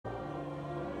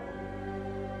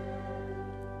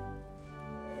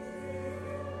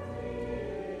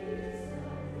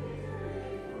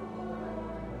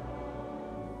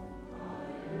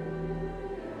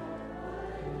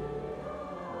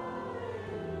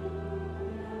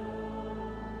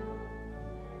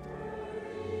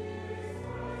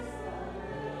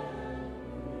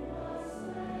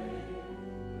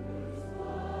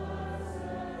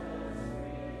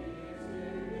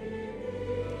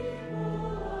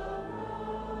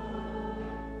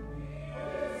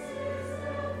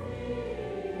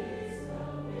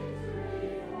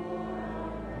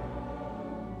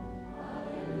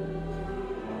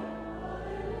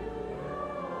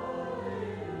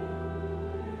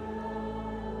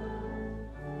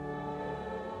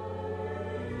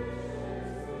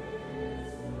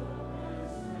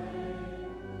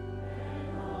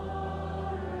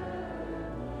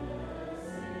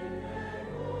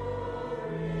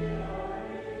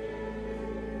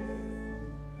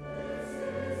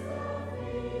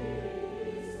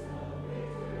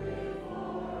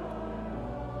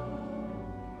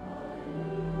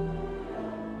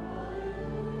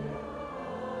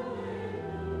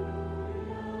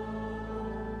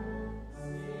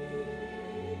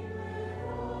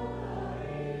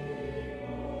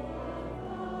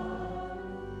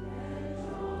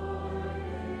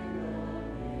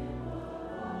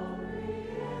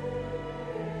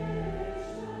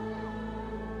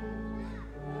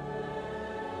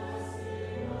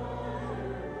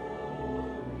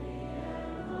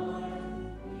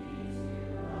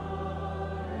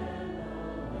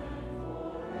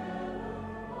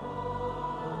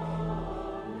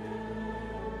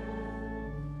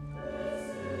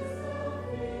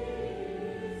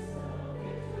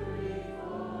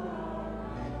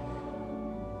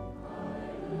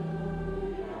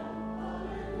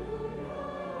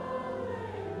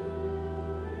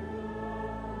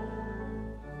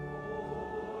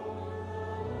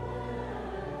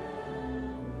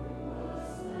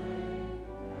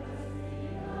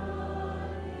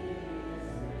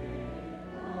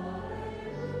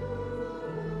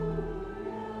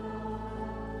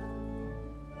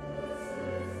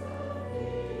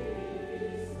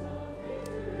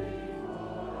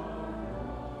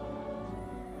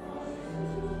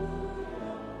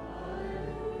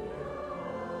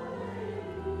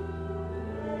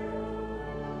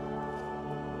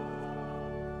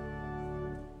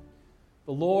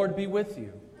The Lord be with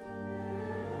you.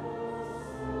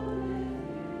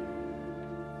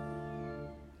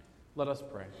 Let us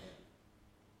pray.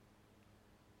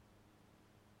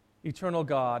 Eternal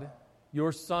God,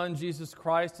 your Son, Jesus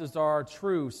Christ, is our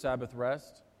true Sabbath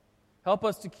rest. Help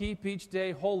us to keep each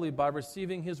day holy by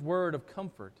receiving his word of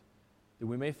comfort, that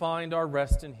we may find our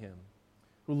rest in him,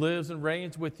 who lives and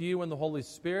reigns with you in the Holy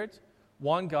Spirit,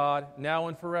 one God, now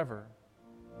and forever.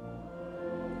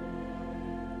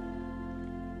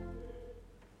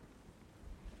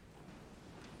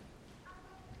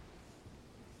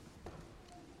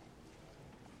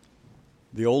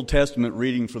 The Old Testament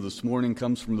reading for this morning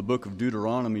comes from the book of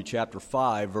Deuteronomy, chapter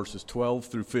 5, verses 12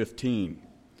 through 15.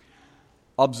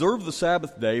 Observe the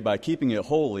Sabbath day by keeping it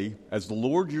holy, as the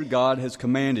Lord your God has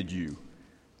commanded you.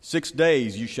 6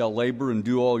 days you shall labor and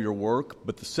do all your work,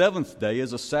 but the seventh day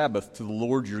is a Sabbath to the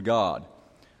Lord your God.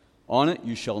 On it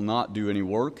you shall not do any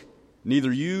work,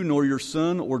 neither you nor your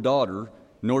son or daughter,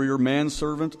 nor your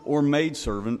manservant or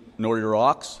maidservant, nor your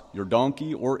ox, your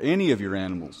donkey, or any of your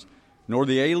animals, nor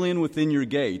the alien within your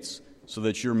gates, so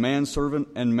that your manservant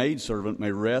and maidservant may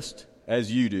rest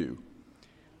as you do.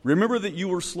 Remember that you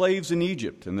were slaves in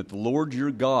Egypt, and that the Lord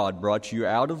your God brought you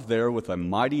out of there with a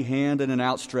mighty hand and an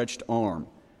outstretched arm.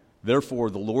 Therefore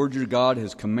the Lord your God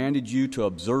has commanded you to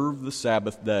observe the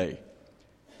Sabbath day.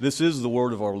 This is the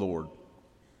word of our Lord.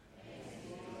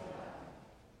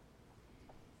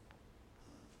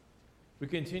 We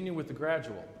continue with the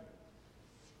gradual.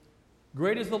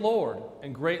 Great is the Lord,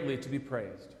 and greatly to be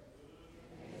praised.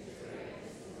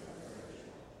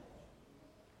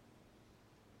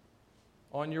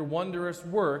 On your wondrous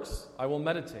works I will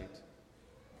meditate.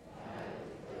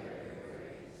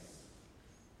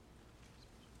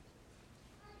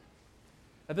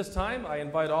 At this time, I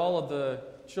invite all of the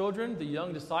children, the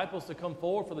young disciples, to come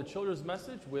forward for the children's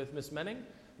message with Miss Menning.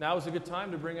 Now is a good time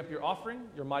to bring up your offering,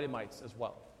 your mighty mites as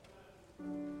well.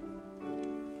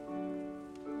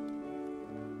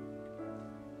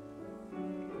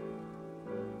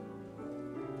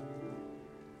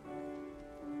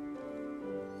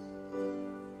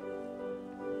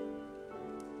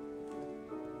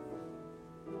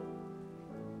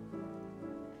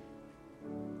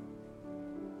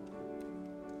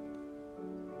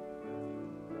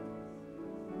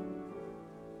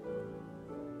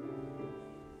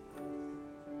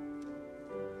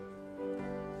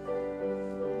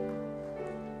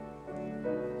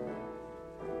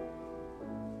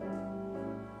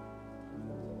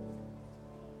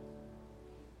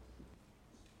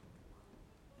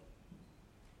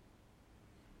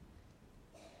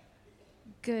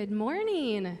 Good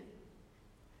morning.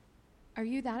 Are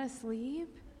you that asleep?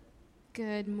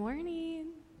 Good morning.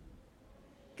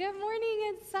 Good morning,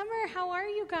 it's summer. How are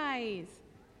you guys?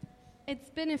 It's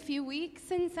been a few weeks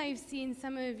since I've seen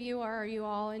some of you. Are you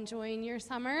all enjoying your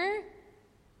summer?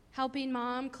 Helping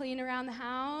mom clean around the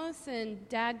house and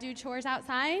dad do chores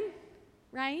outside,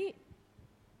 right?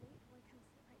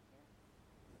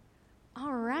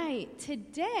 All right,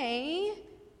 today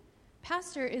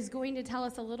Pastor is going to tell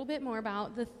us a little bit more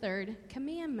about the third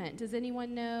commandment. Does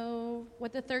anyone know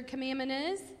what the third commandment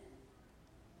is?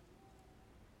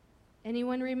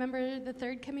 Anyone remember the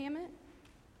third commandment?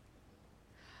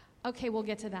 Okay, we'll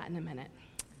get to that in a minute.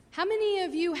 How many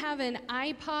of you have an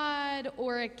iPod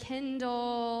or a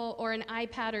Kindle or an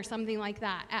iPad or something like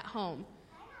that at home?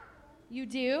 You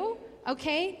do?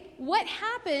 Okay. What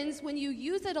happens when you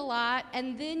use it a lot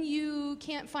and then you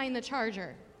can't find the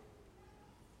charger?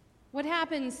 What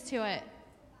happens to it?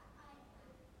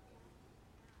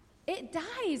 It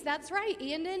dies. That's right,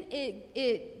 Andon.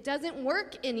 It doesn't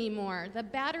work anymore. The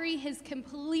battery has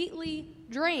completely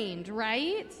drained,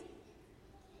 right?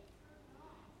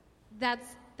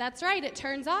 That's right. It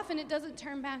turns off and it doesn't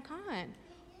turn back on.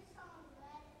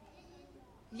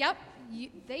 Yep,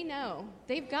 they know.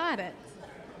 They've got it.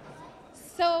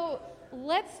 So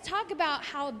let's talk about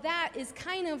how that is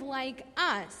kind of like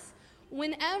us.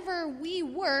 Whenever we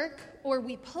work or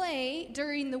we play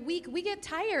during the week, we get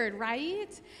tired,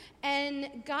 right?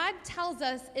 And God tells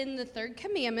us in the third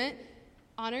commandment,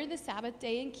 honor the Sabbath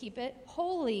day and keep it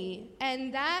holy.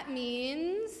 And that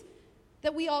means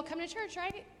that we all come to church,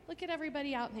 right? Look at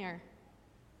everybody out there.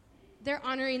 They're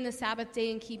honoring the Sabbath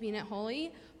day and keeping it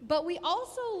holy. But we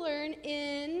also learn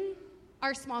in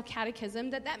our small catechism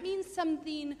that means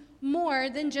something more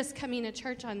than just coming to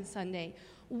church on Sunday.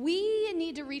 We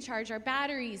need to recharge our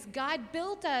batteries. God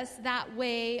built us that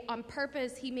way on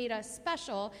purpose. He made us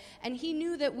special, and he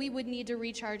knew that we would need to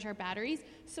recharge our batteries.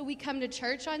 So we come to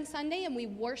church on Sunday and we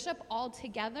worship all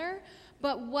together.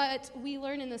 But what we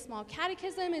learn in the small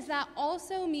catechism is that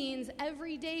also means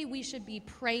every day we should be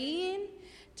praying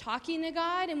talking to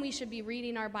God, and we should be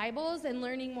reading our Bibles and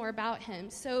learning more about Him.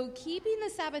 So keeping the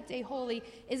Sabbath day holy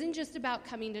isn't just about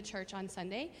coming to church on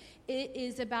Sunday. It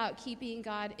is about keeping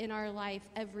God in our life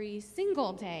every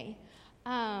single day.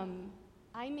 I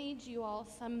made you all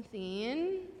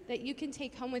something that you can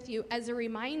take home with you as a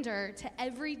reminder to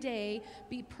every day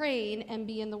be praying and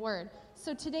be in the Word.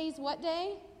 So today's what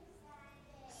day?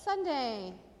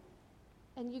 Sunday.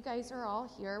 And you guys are all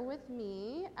here with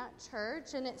me at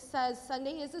church, and it says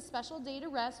Sunday is a special day to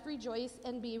rest, rejoice,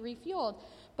 and be refueled.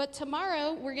 But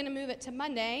tomorrow, we're going to move it to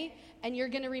Monday, and you're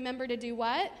going to remember to do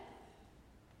what?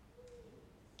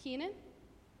 Keenan?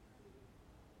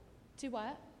 Do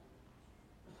what?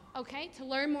 Okay, to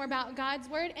learn more about God's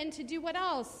Word, and to do what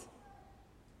else?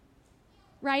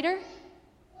 Ryder?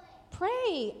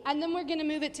 Pray. And then we're going to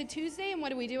move it to Tuesday, and what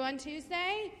do we do on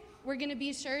Tuesday? We're going to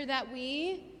be sure that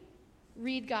we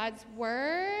read God's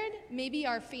Word. Maybe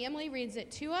our family reads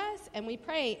it to us, and we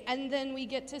pray. And then we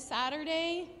get to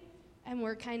Saturday, and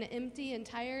we're kind of empty and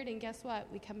tired, and guess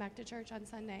what? We come back to church on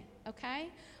Sunday, okay?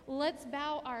 Let's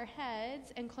bow our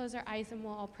heads and close our eyes, and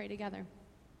we'll all pray together.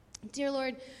 Dear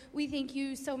Lord, we thank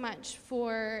you so much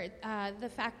for the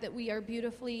fact that we are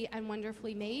beautifully and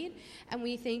wonderfully made, and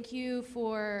we thank you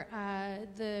for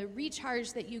the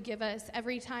recharge that you give us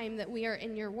every time that we are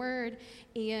in your word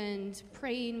and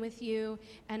praying with you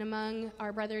and among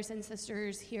our brothers and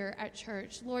sisters here at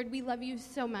church. Lord, we love you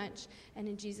so much, and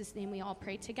in Jesus' name we all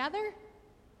pray together.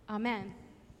 Amen.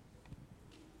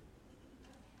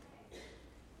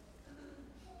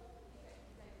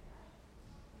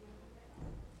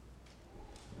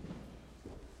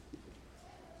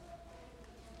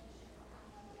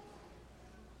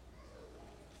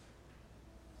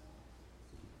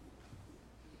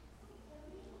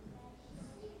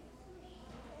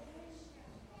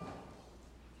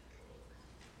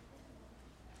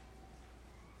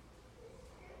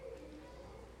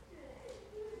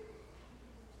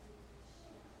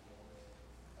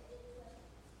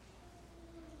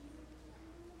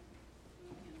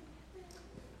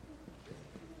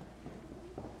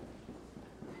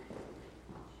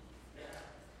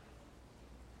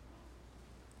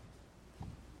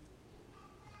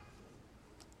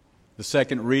 The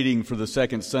second reading for the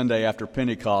second Sunday after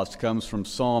Pentecost comes from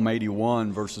Psalm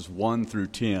 81, verses 1 through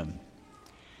 10.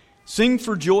 Sing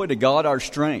for joy to God our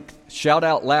strength. Shout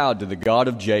out loud to the God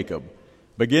of Jacob.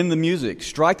 Begin the music.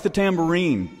 Strike the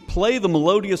tambourine. Play the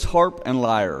melodious harp and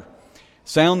lyre.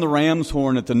 Sound the ram's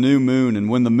horn at the new moon, and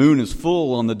when the moon is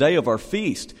full on the day of our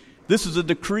feast. This is a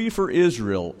decree for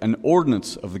Israel, an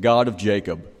ordinance of the God of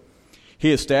Jacob.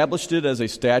 He established it as a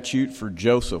statute for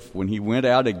Joseph when he went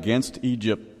out against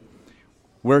Egypt,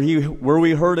 where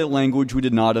we heard a language we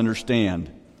did not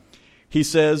understand. He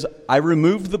says, I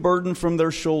removed the burden from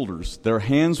their shoulders. Their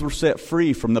hands were set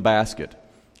free from the basket.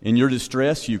 In your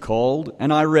distress you called,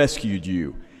 and I rescued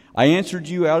you. I answered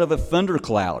you out of a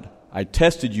thundercloud. I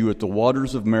tested you at the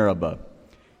waters of Meribah.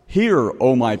 Hear,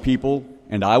 O my people,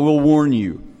 and I will warn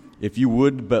you. If you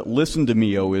would but listen to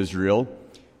me, O Israel,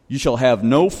 you shall have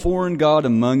no foreign god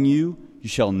among you. You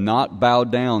shall not bow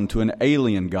down to an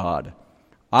alien god.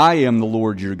 I am the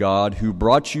Lord your God, who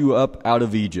brought you up out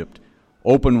of Egypt.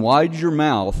 Open wide your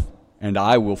mouth, and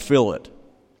I will fill it.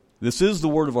 This is the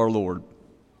word of our Lord.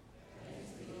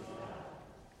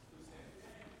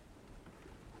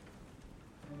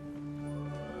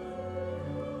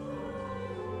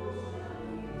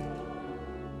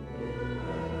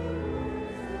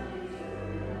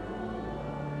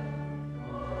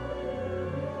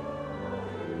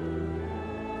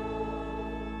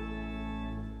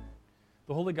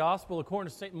 The Holy Gospel according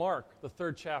to St. Mark, the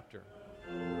 3rd chapter.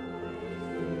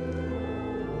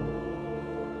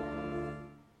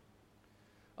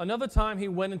 Another time he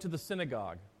went into the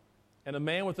synagogue, and a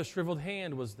man with a shriveled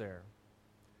hand was there.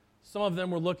 Some of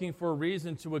them were looking for a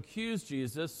reason to accuse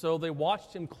Jesus, so they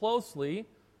watched him closely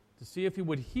to see if he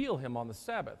would heal him on the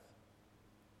Sabbath.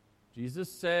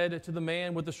 Jesus said to the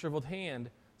man with the shriveled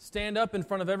hand, "Stand up in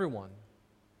front of everyone."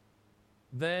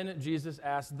 Then Jesus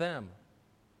asked them,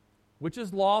 "Which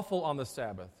is lawful on the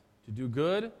Sabbath, to do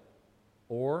good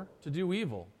or to do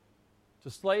evil, to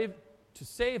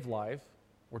save life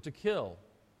or to kill?"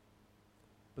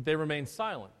 But they remained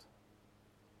silent.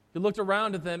 He looked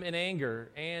around at them in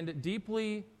anger and,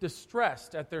 deeply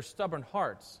distressed at their stubborn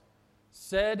hearts,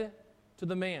 said to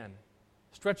the man,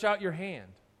 "Stretch out your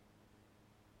hand."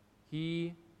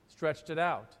 He stretched it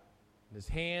out, and his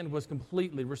hand was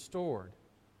completely restored.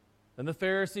 Then the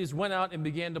Pharisees went out and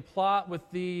began to plot with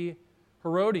the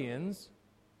Herodians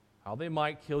how they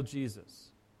might kill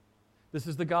Jesus. This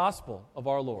is the gospel of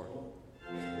our Lord.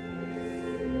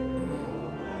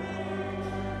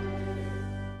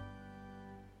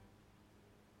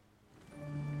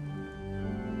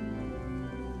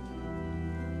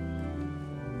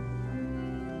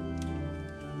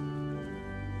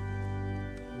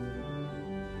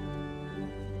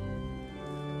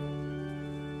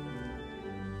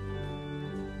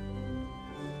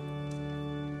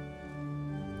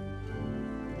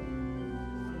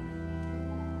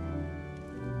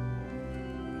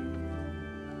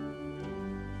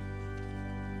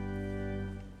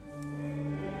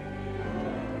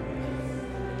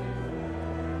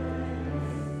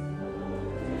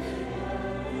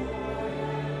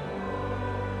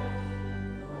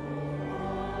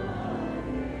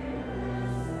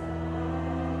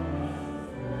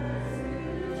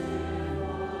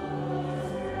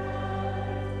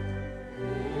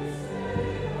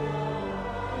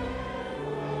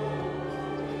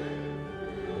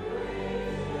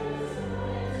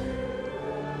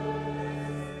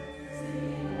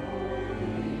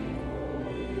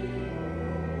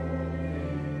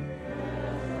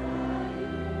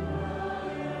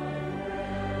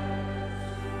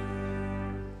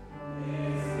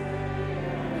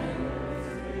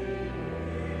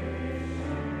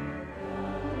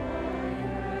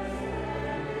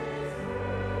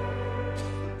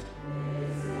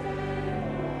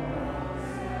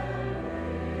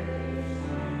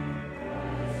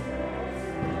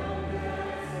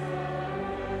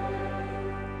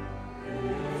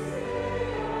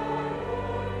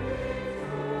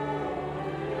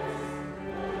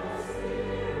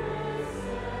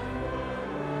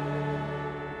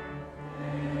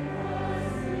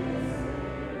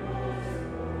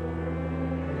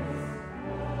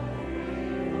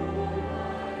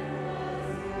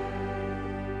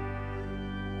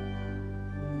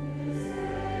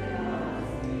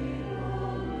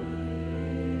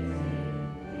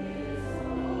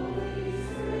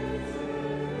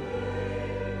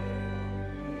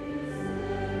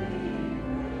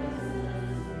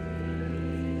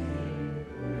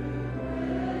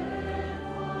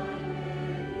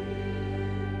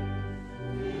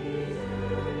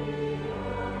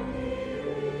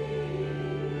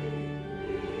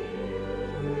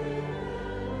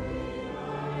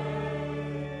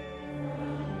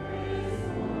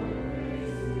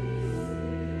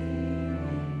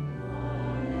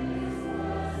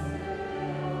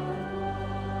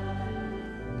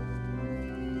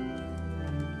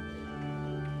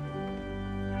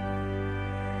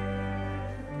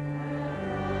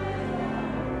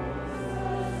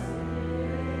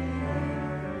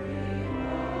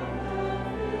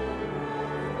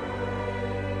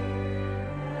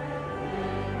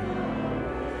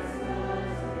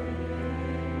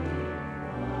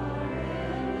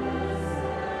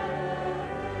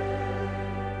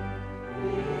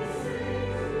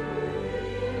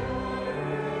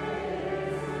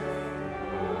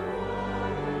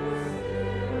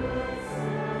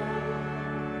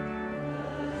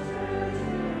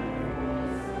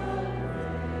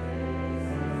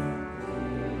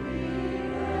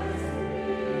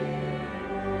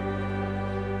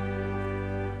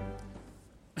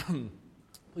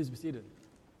 Please be seated.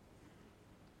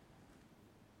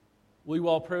 Will you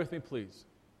all pray with me, please?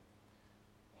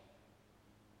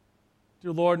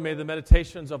 Dear Lord, may the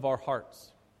meditations of our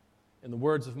hearts and the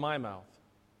words of my mouth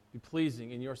be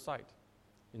pleasing in your sight.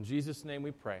 In Jesus' name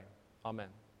we pray. Amen.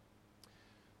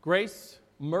 Grace,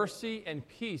 mercy, and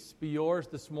peace be yours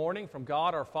this morning from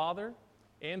God our Father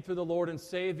and through the Lord and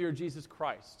Savior Jesus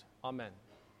Christ. Amen.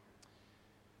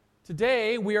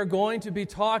 Today we are going to be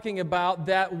talking about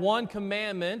that one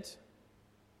commandment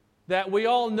that we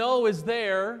all know is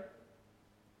there,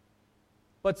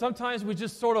 but sometimes we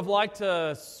just sort of like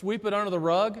to sweep it under the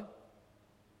rug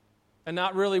and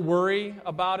not really worry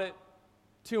about it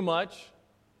too much.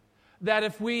 That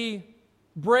if we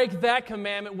break that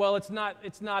commandment, well, it's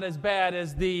not as bad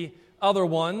as the other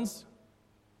ones.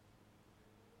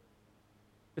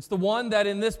 It's the one that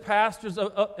in this pastor's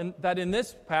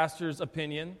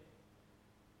opinion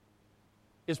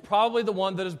is probably the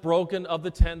one that is broken of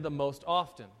the 10 the most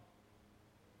often.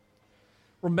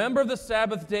 Remember the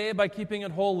Sabbath day by keeping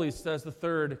it holy, says the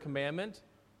third commandment.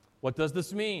 What does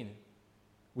this mean?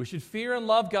 We should fear and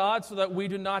love God so that we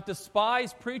do not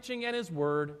despise preaching and His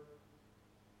word,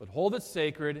 but hold it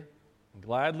sacred and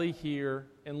gladly hear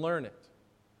and learn it.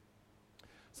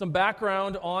 Some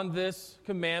background on this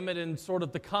commandment and sort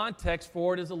of the context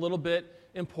for it is a little bit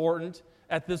important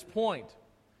at this point.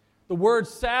 The word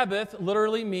Sabbath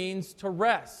literally means to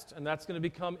rest, and that's going to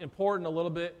become important a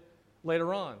little bit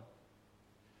later on.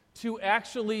 To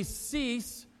actually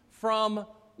cease from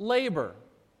labor.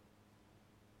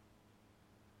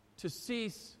 To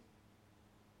cease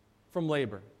from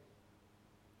labor.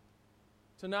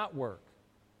 To not work.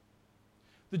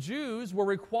 The Jews were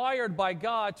required by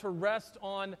God to rest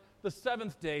on the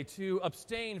seventh day, to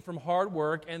abstain from hard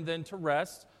work and then to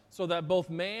rest, so that both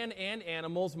man and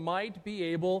animals might be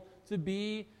able to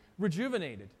be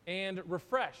rejuvenated and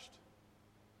refreshed,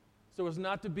 so as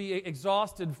not to be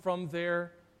exhausted from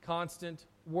their constant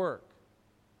work.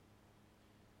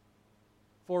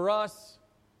 For us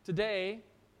today,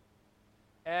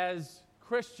 as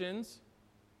Christians,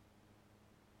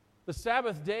 the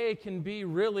Sabbath day can be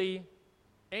really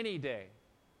any day.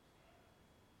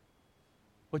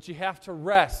 But you have to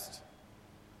rest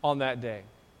on that day.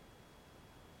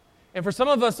 And for some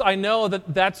of us, I know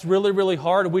that that's really, really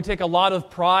hard. We take a lot of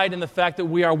pride in the fact that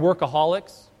we are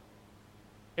workaholics.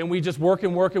 And we just work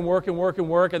and work and work and work and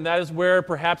work. And that is where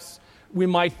perhaps we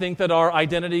might think that our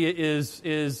identity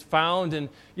is found. And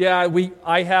yeah,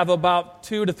 I have about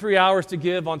 2 to 3 hours to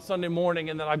give on Sunday morning,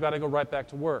 and then I've got to go right back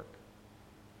to work.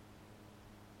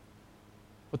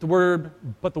 But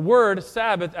the word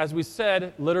Sabbath, as we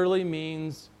said, literally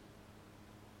means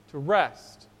to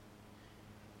rest.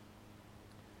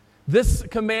 This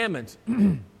commandment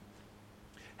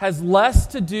has less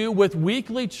to do with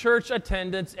weekly church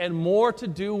attendance and more to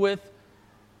do with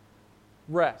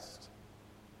rest.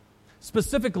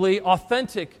 Specifically,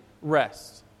 authentic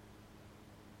rest.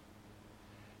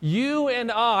 You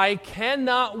and I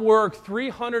cannot work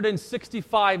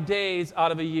 365 days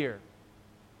out of a year.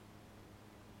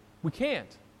 We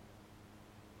can't.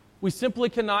 We simply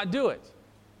cannot do it.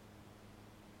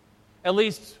 At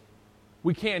least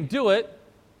we can't do it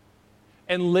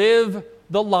and live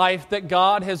the life that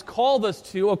God has called us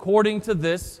to according to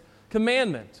this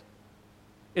commandment.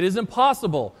 It is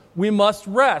impossible. We must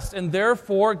rest, and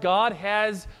therefore God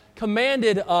has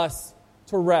commanded us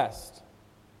to rest.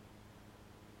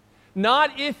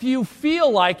 Not if you feel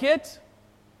like it,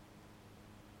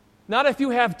 not if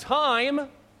you have time.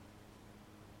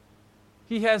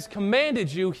 He has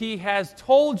commanded you, He has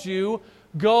told you,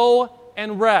 go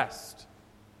and rest.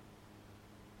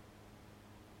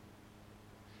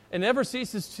 It never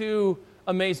ceases to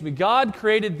amaze me. God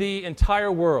created the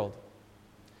entire world,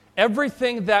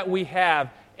 everything that we have,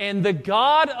 and the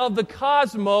God of the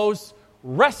cosmos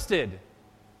rested.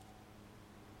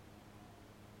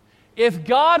 If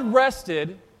God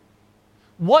rested,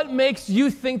 what makes you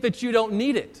think that you don't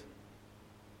need it?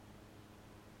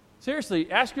 Seriously,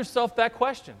 ask yourself that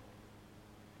question.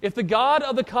 If the God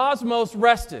of the cosmos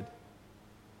rested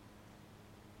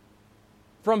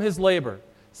from His labor,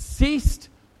 ceased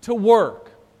to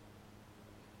work,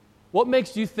 what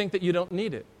makes you think that you don't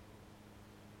need it?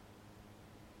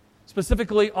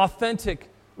 Specifically, authentic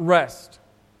rest.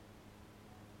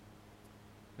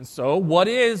 And so, what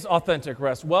is authentic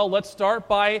rest? Well, let's start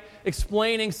by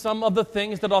explaining some of the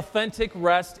things that authentic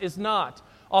rest is not.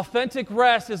 Authentic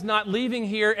rest is not leaving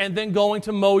here and then going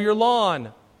to mow your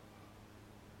lawn.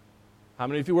 How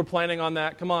many of you were planning on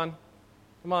that? Come on.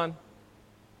 Come on.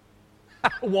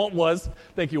 Walt was.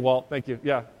 Thank you, Walt. Thank you.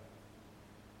 Yeah.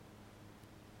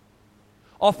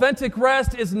 Authentic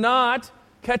rest is not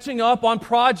catching up on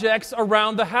projects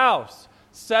around the house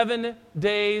 7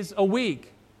 days a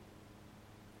week.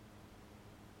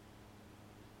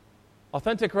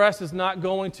 Authentic rest is not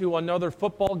going to another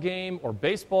football game or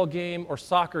baseball game or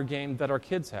soccer game that our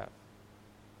kids have.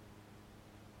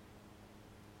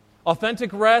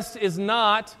 Authentic rest is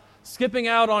not skipping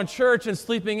out on church and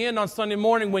sleeping in on Sunday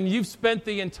morning when you've spent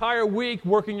the entire week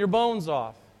working your bones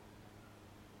off.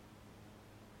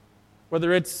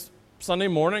 Whether it's Sunday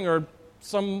morning or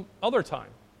some other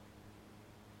time.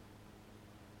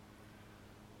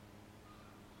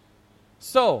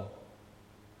 So,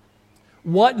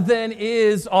 what then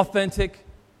is authentic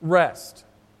rest?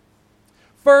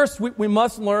 First, we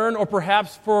must learn, or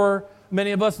perhaps for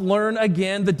many of us, learn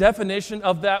again the definition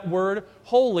of that word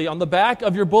holy. On the back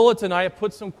of your bulletin, I have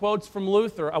put some quotes from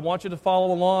Luther. I want you to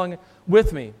follow along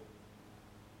with me.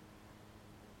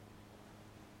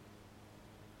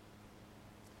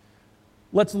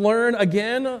 Let's learn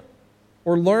again,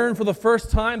 or learn for the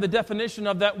first time, the definition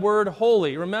of that word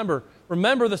holy. Remember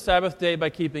the Sabbath day by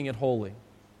keeping it holy.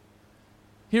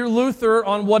 Hear Luther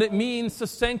on what it means to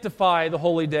sanctify the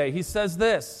holy day. He says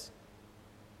this: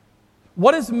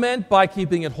 what is meant by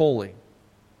keeping it holy?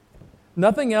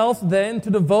 Nothing else than to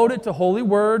devote it to holy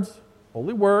words,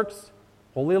 holy works,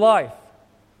 holy life.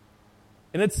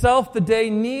 In itself, the day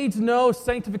needs no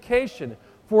sanctification,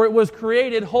 for it was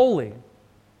created holy.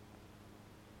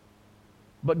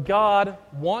 But God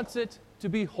wants it to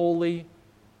be holy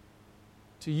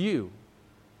to you.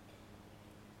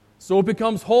 So it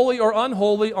becomes holy or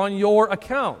unholy on your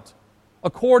account,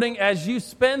 according as you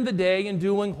spend the day in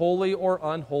doing holy or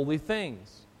unholy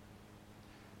things.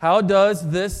 How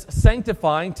does this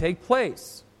sanctifying take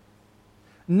place?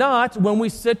 Not when we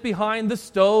sit behind the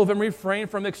stove and refrain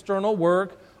from external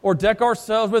work, or deck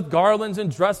ourselves with garlands and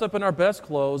dress up in our best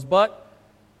clothes, but,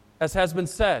 as has been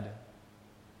said,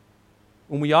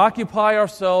 when we occupy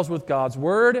ourselves with God's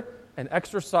Word and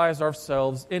exercise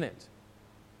ourselves in it.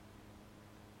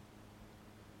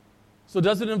 So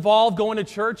does it involve going to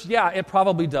church? Yeah, it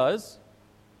probably does.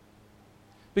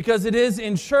 Because it is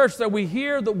in church that we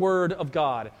hear the Word of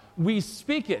God. We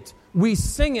speak it. We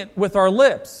sing it with our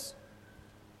lips.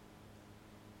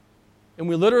 And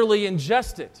we literally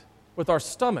ingest it with our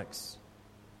stomachs.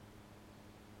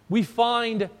 We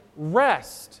find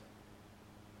rest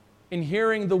in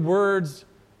hearing the words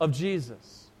of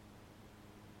Jesus.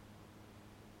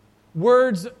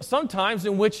 Words sometimes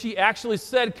in which he actually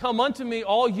said, "Come unto me,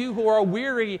 all you who are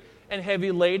weary and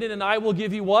heavy laden, and I will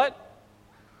give you" what?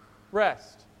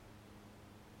 Rest.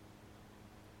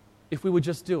 If we would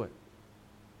just do it.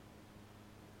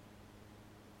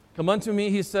 Come unto me,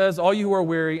 he says, all you who are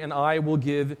weary, and I will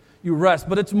give you rest.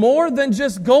 But it's more than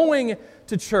just going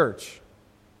to church.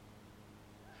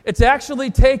 It's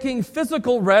actually taking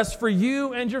physical rest for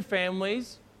you and your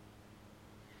families,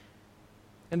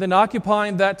 and then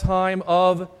occupying that time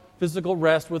of physical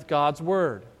rest with God's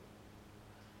Word.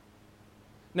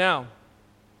 Now,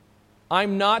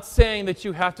 I'm not saying that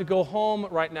you have to go home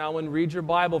right now and read your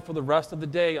Bible for the rest of the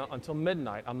day until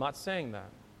midnight. I'm not saying that.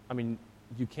 I mean,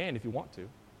 you can if you want to.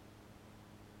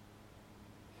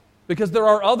 Because there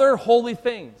are other holy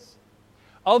things,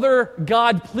 other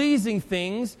God-pleasing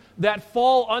things that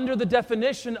fall under the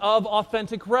definition of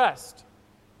authentic rest.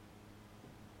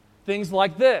 Things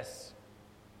like this.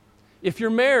 If you're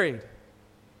married,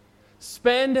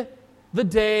 spend the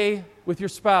day with your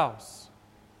spouse.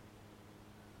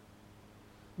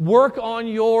 Work on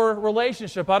your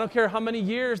relationship. I don't care how many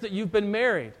years that you've been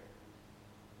married.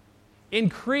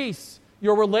 Increase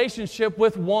your relationship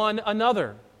with one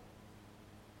another.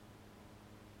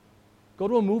 Go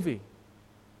to a movie.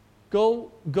 Go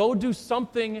do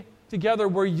something together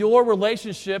where your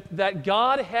relationship that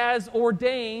God has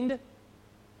ordained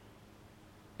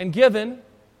and given,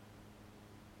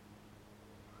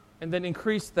 and then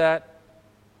increase that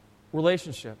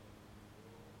relationship.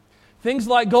 Things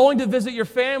like going to visit your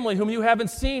family whom you haven't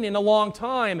seen in a long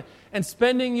time and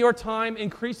spending your time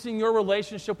increasing your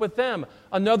relationship with them.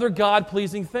 Another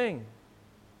God-pleasing thing.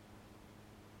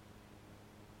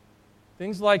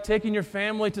 Things like taking your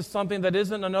family to something that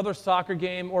isn't another soccer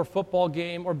game or football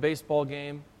game or baseball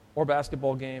game or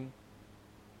basketball game.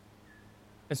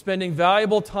 And spending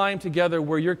valuable time together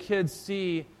where your kids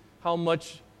see how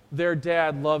much their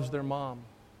dad loves their mom.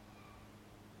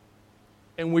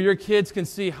 And where your kids can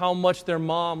see how much their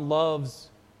mom loves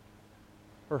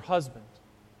her husband.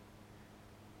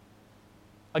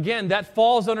 Again, that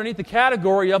falls underneath the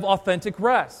category of authentic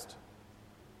rest.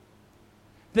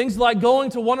 Things like going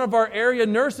to one of our area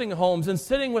nursing homes and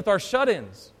sitting with our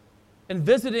shut-ins and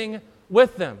visiting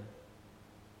with them.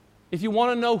 If you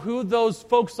want to know who those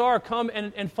folks are, come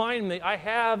and find me. I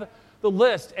have the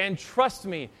list. And trust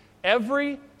me,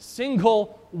 every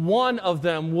single one of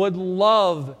them would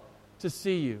love to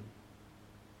see you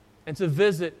and to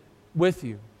visit with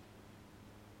you.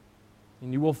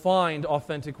 And you will find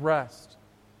authentic rest.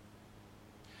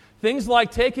 Things like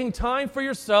taking time for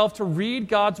yourself to read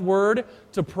God's Word,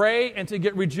 to pray, and to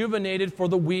get rejuvenated for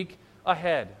the week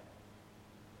ahead.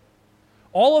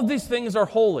 All of these things are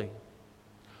holy.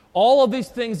 All of these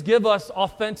things give us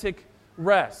authentic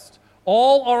rest.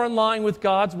 All are in line with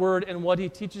God's Word and what He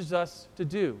teaches us to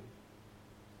do.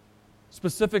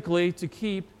 Specifically, to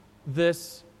keep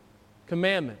this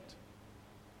commandment.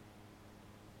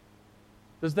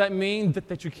 Does that mean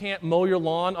that you can't mow your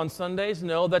lawn on Sundays?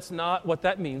 No, that's not what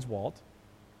that means, Walt.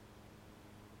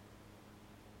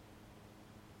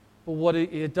 But what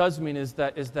it does mean is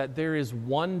that there is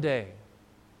one day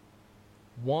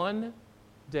out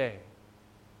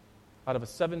of a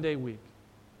 7-day week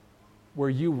where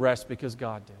you rest because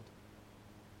God did.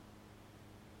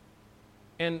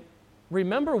 And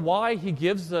remember why He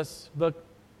gives us the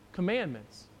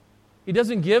commandments. He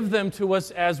doesn't give them to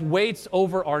us as weights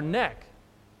over our neck.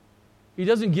 He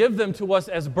doesn't give them to us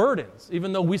as burdens,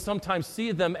 even though we sometimes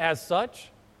see them as such.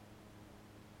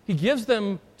 He gives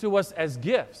them to us as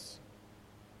gifts.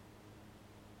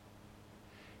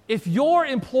 If your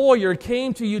employer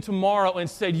came to you tomorrow and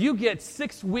said, you get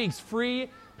 6 weeks free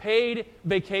paid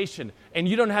vacation, and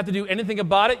you don't have to do anything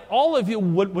about it, all of you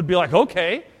would be like,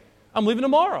 okay, I'm leaving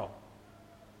tomorrow.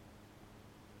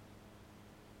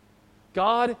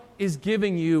 God is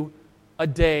giving you a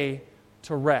day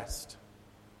to rest.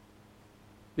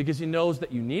 Because He knows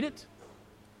that you need it.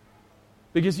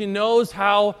 Because He knows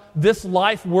how this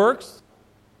life works.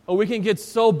 Or we can get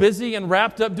so busy and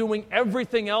wrapped up doing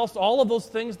everything else, all of those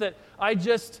things that I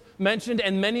just mentioned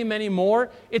and many, many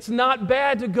more. It's not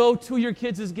bad to go to your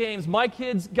kids' games. My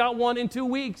kids got one in 2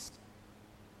 weeks.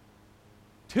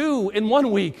 2 in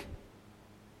 1 week.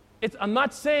 I'm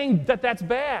not saying that that's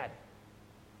bad.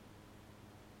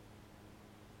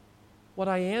 What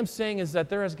I am saying is that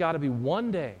there has got to be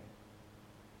one day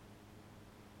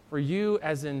for you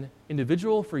as an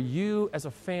individual, for you as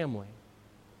a family,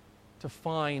 to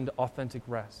find authentic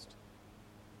rest.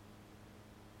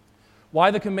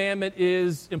 Why the commandment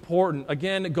is important.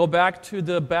 Again, go back to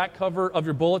the back cover of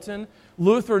your bulletin.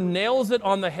 Luther nails it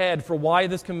on the head for why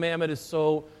this commandment is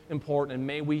so important, and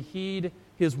may we heed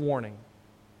his warning.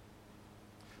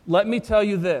 Let me tell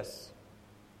you this.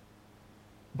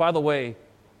 By the way,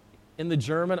 in the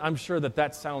German, I'm sure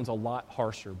that sounds a lot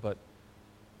harsher, but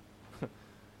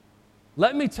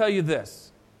let me tell you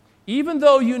this. Even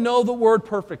though you know the word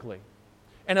perfectly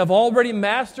and have already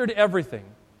mastered everything,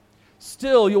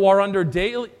 still you are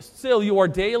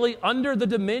daily under the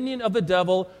dominion of the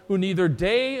devil, who neither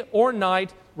day or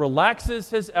night relaxes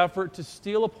his effort to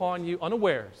steal upon you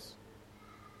unawares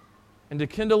and to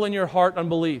kindle in your heart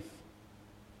unbelief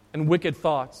and wicked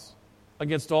thoughts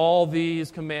against all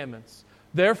these commandments.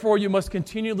 Therefore, you must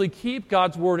continually keep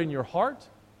God's word in your heart,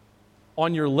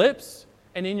 on your lips,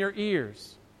 and in your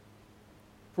ears.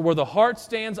 For where the heart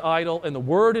stands idle and the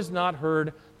word is not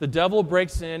heard, the devil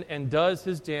breaks in and does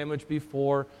his damage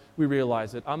before we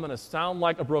realize it. I'm going to sound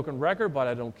like a broken record, but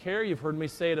I don't care. You've heard me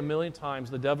say it a million times.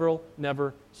 The devil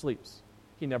never sleeps.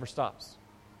 He never stops.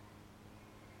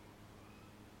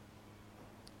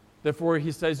 Therefore,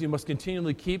 he says you must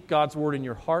continually keep God's word in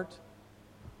your heart,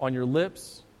 on your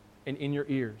lips, and in your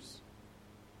ears.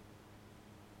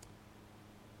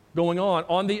 Going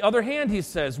on the other hand, he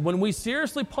says, when we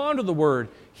seriously ponder the word,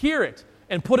 hear it,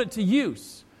 and put it to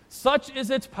use, such is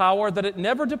its power that it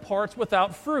never departs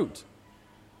without fruit.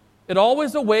 It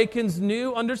always awakens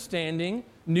new understanding,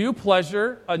 new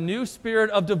pleasure, a new spirit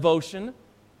of devotion,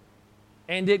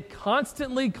 and it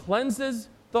constantly cleanses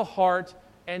the heart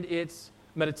and its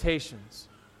meditations.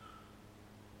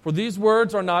 For these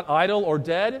words are not idle or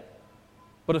dead,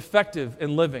 but effective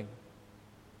in living.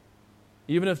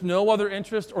 Even if no other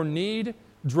interest or need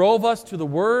drove us to the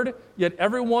Word, yet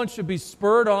everyone should be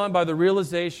spurred on by the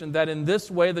realization that in this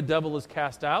way the devil is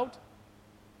cast out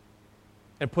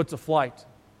and put to flight.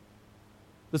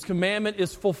 This commandment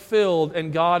is fulfilled,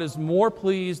 and God is more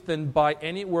pleased than by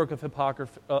any work of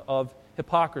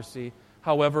hypocrisy,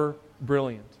 however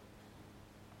brilliant.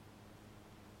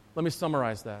 Let me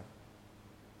summarize that.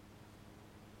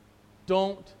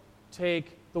 Don't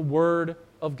take the Word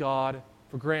of God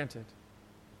for granted.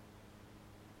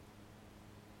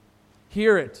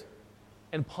 Hear it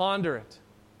and ponder it.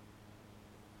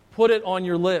 Put it on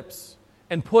your lips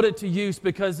and put it to use,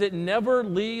 because it never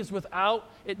leaves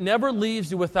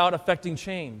you without affecting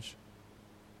change.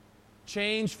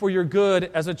 change for your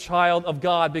good as a child of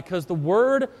God, because the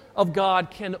Word of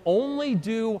God can only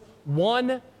do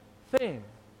one thing.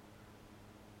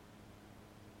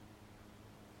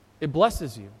 It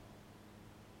blesses you.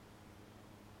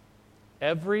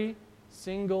 Every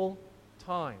single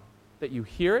time that you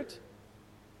hear it,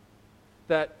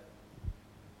 that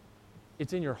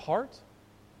it's in your heart,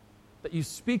 that you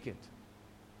speak it,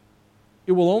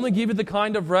 it will only give you the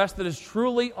kind of rest that is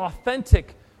truly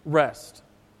authentic rest.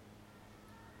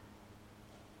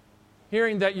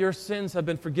 Hearing that your sins have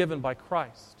been forgiven by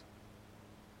Christ,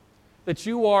 that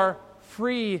you are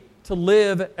free to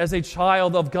live as a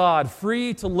child of God,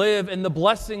 free to live in the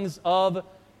blessings of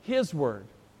His Word.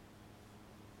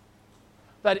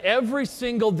 That every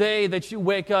single day that you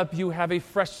wake up, you have a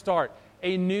fresh start,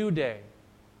 a new day.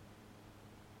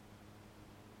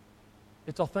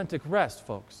 It's authentic rest,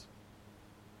 folks.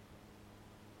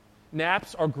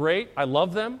 Naps are great. I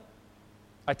love them.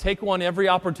 I take one every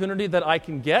opportunity that I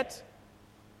can get.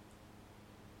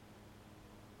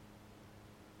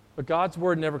 But God's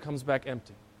Word never comes back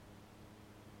empty.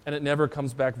 And it never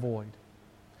comes back void.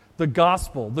 The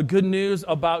gospel, the good news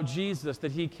about Jesus,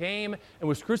 that He came and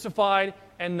was crucified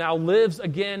and now lives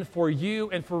again for you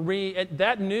and for me,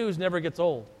 that news never gets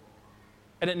old.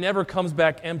 And it never comes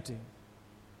back empty.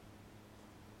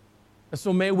 And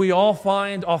so may we all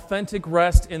find authentic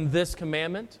rest in this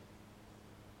commandment.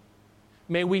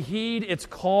 May we heed its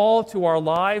call to our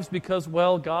lives because,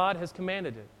 well, God has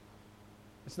commanded it.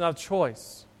 It's not a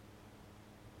choice.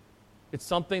 It's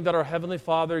something that our Heavenly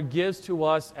Father gives to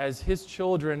us as His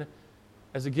children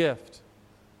as a gift.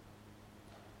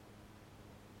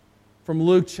 From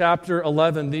Luke chapter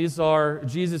 11, these are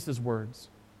Jesus' words.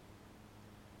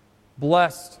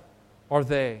 Blessed are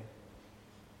they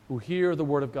who hear the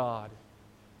word of God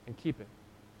and keep it.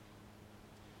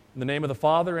 In the name of the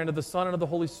Father, and of the Son, and of the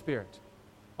Holy Spirit.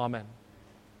 Amen.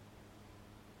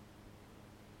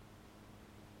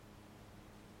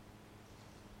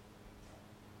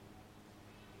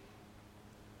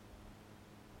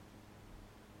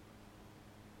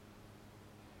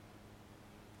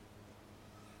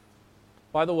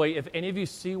 By the way, if any of you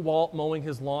see Walt mowing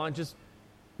his lawn, just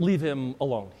leave him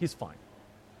alone. He's fine.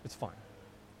 It's fine.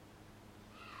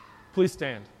 Please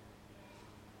stand.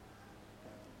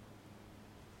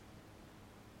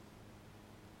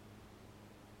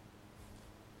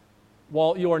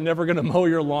 Walt, you are never going to mow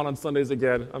your lawn on Sundays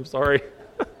again. I'm sorry.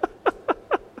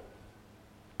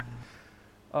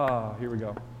 Here we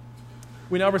go.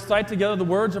 We now recite together the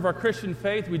words of our Christian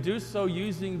faith. We do so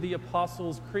using the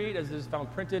Apostles' Creed as it is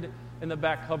found printed in the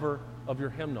back cover of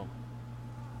your hymnal.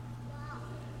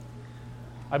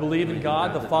 I believe in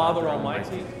God, the Father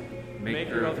Almighty,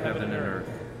 maker of heaven and earth,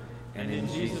 and in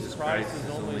Jesus Christ, His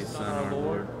only Son, our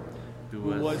Lord, who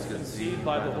was conceived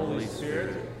by the Holy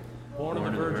Spirit, born of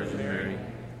the Virgin Mary,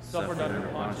 suffered under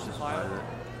Pontius Pilate,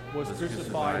 was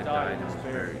crucified, died, and was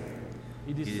buried.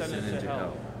 He descended into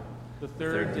hell. The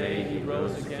third day He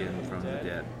rose again from the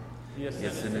dead. He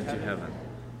ascended into heaven,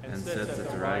 and sits at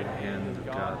the right hand of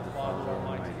God the Father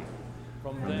Almighty.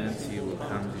 From thence He will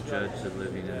come to judge the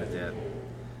living and the dead.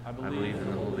 I believe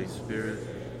in the Holy Spirit,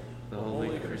 the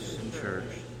holy Christian Church,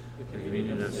 the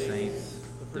communion of saints,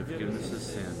 the forgiveness of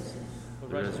sins, the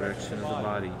resurrection of the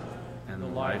body, and the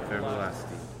life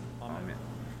everlasting. Amen.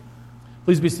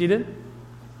 Please be seated.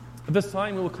 At this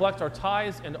time, we will collect our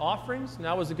tithes and offerings.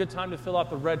 Now is a good time to fill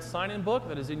out the red sign-in book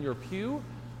that is in your pew.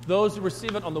 Those who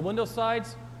receive it on the window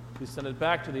sides, please send it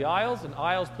back to the aisles. And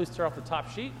aisles, please tear off the top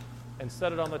sheet and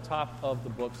set it on the top of the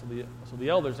book so the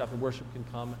elders after worship can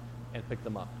come and pick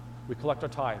them up. We collect our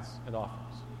tithes and offerings.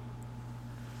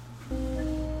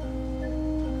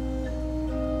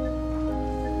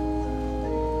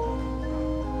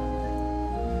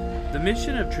 The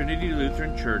mission of Trinity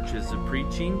Lutheran Church is the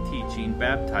preaching, teaching,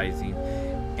 baptizing,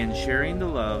 and sharing the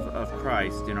love of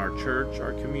Christ in our church,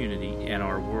 our community, and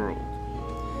our world.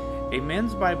 A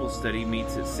men's Bible study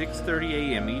meets at 6:30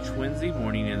 a.m. each Wednesday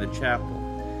morning in the chapel.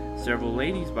 Several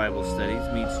ladies' Bible studies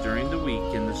meets during the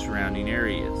week in the surrounding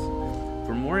areas.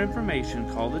 For more information,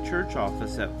 call the church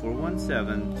office at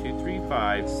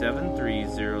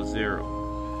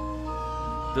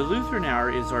 417-235-7300. The Lutheran Hour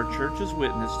is our church's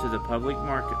witness to the public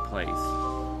marketplace.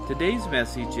 Today's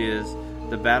message is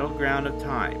The Battleground of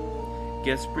Time.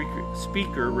 Guest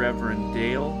speaker Reverend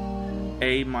Dale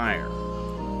A. Meyer.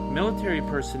 Military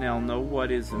personnel know what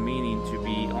is the meaning to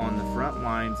be on the front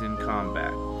lines in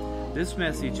combat. This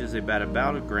message is about a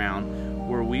battleground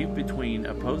where we between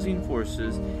opposing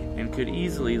forces and could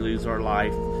easily lose our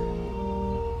life.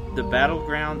 The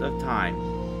Battleground of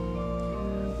Time.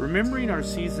 Remembering our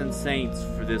seasoned saints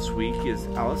for this week is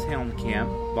Alice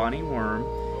Helmkamp, Bonnie Worm,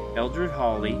 Eldred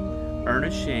Hawley,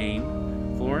 Ernest Shane,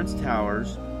 Florence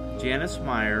Towers, Janice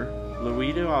Meyer,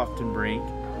 Louita Oftenbrink,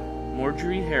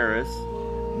 Marjorie Harris,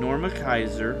 Norma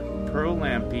Kaiser, Pearl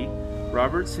Lampe,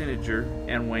 Robert Sininger,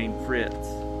 and Wayne Fritz.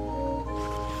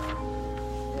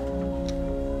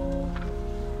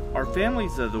 Our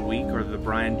families of the week are the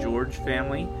Brian George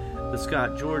family, the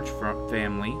Scott George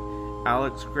family,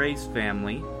 Alex Grace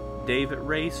family, David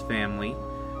Race family,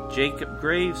 Jacob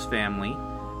Graves family,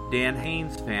 Dan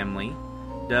Haynes family,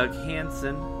 Doug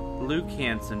Hansen, Luke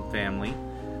Hansen family,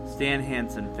 Stan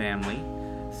Hansen family,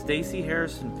 Stacy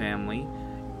Harrison family,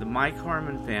 the Mike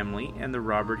Harmon family, and the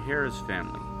Robert Harris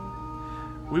family.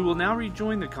 We will now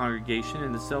rejoin the congregation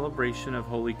in the celebration of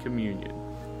Holy Communion.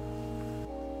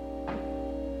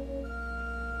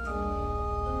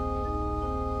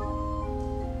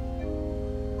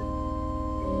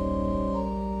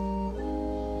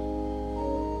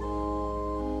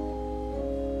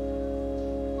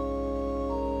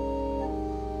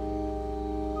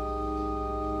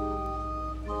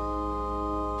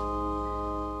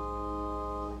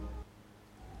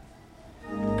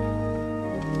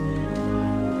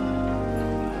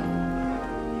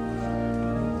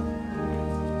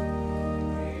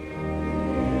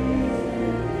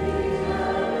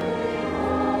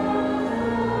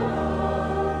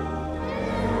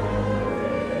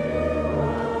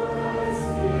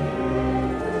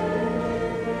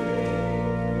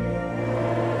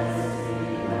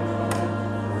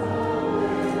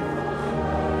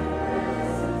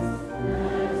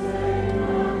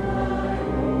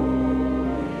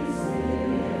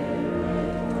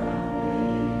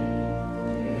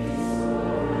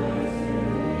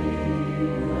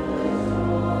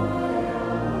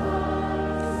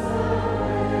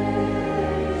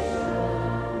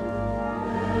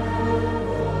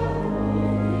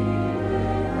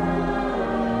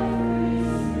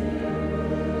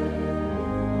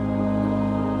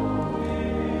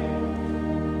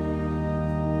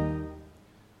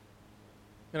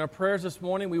 In our prayers this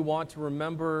morning, we want to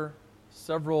remember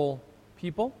several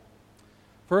people.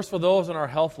 First, for those on our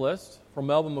health list, for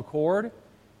Melvin McCord,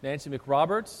 Nancy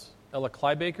McRoberts, Ella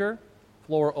Kleibaker,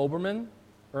 Flora Oberman,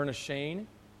 Ernest Shane,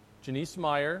 Janice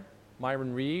Meyer,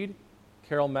 Myron Reed,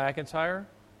 Carol McIntyre,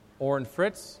 Orrin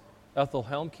Fritz, Ethel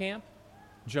Helmkamp,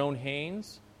 Joan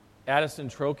Haynes, Addison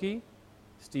Trokey,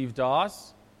 Steve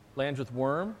Doss, Landreth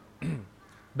Worm,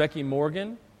 Becky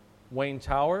Morgan, Wayne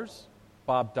Towers,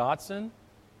 Bob Dotson,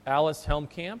 Alice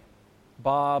Helmkamp,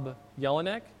 Bob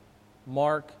Jelinek,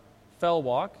 Mark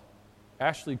Fellwalk,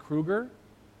 Ashley Kruger,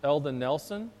 Eldon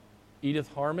Nelson, Edith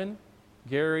Harmon,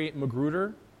 Gary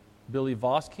Magruder, Billy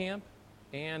Voskamp,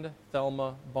 and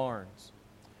Thelma Barnes.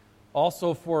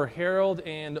 Also for Harold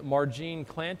and Margene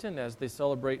Clanton as they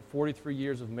celebrate 43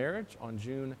 years of marriage on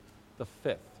June the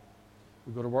 5th.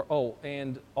 We go to our,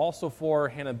 and also for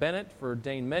Hannah Bennett, for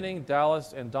Dane Menning,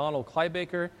 Dallas, and Donald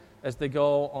Kleibaker as they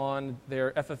go on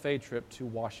their FFA trip to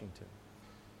Washington.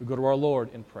 We go to our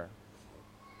Lord in prayer.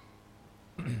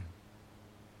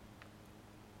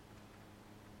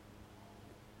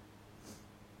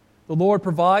 The Lord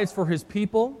provides for his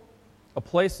people a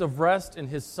place of rest in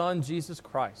his Son, Jesus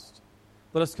Christ.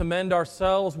 Let us commend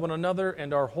ourselves, one another,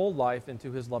 and our whole life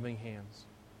into his loving hands.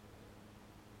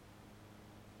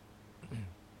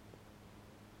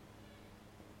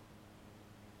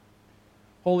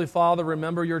 Holy Father,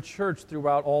 remember your church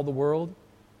throughout all the world,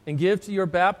 and give to your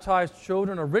baptized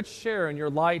children a rich share in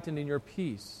your light and in your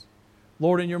peace.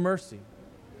 Lord, in your mercy.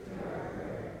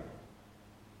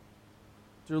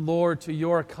 Dear Lord, to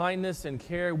your kindness and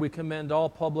care we commend all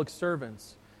public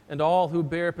servants and all who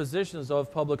bear positions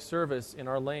of public service in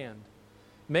our land.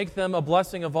 Make them a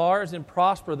blessing of ours and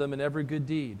prosper them in every good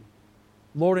deed.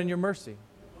 Lord, in your mercy.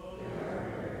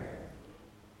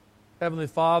 Heavenly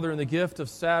Father, in the gift of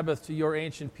Sabbath to your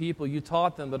ancient people, you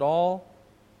taught them that all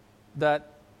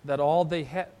they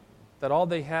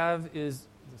have is.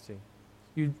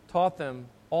 You taught them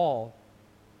all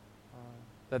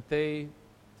that they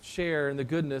share in the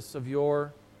goodness of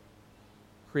your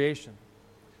creation.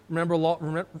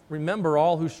 Remember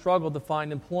all who struggle to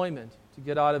find employment, to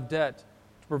get out of debt,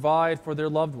 to provide for their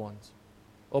loved ones.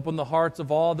 Open the hearts of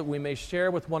all that we may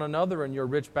share with one another in your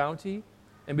rich bounty,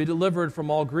 and be delivered from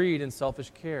all greed and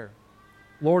selfish care.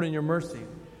 Lord, in your mercy.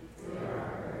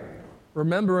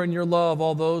 Remember in your love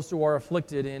all those who are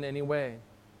afflicted in any way,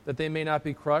 that they may not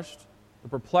be crushed, the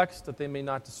perplexed, that they may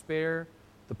not despair,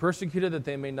 the persecuted, that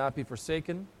they may not be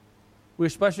forsaken. We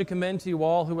especially commend to you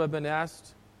all who have been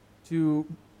asked to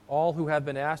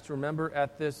remember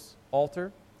at this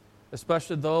altar,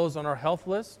 especially those on our health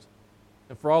list,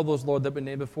 and for all those, Lord, that we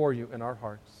name before you in our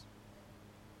hearts.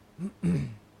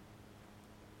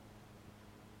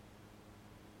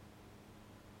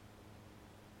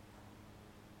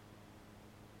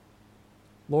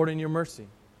 Lord, in your mercy.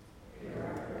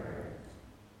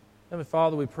 Heavenly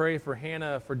Father, we pray for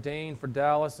Hannah, for Dane, for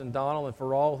Dallas and Donald, and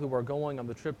for all who are going on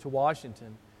the trip to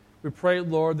Washington. We pray,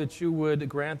 Lord, that you would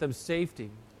grant them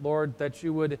safety. Lord, that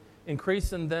you would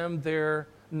increase in them their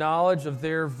knowledge of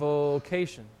their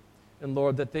vocation. And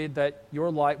Lord, that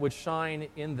your light would shine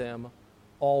in them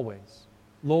always.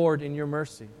 Lord, in your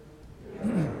mercy.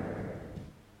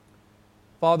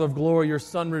 Father of glory, your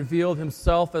Son revealed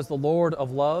himself as the Lord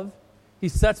of love. He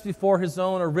sets before his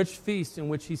own a rich feast in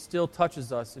which he still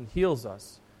touches us and heals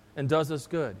us and does us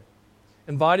good,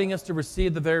 inviting us to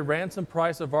receive the very ransom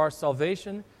price of our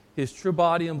salvation, his true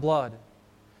body and blood.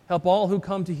 Help all who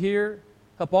come to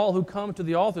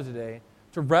the altar today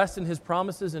to rest in his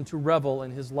promises and to revel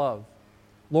in his love.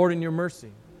 Lord, in your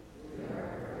mercy.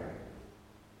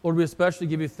 Lord, we especially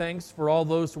give you thanks for all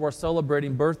those who are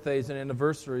celebrating birthdays and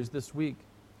anniversaries this week.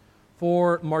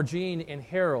 For Margene and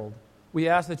Harold, we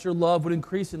ask that your love would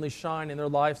increasingly shine in their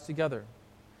lives together.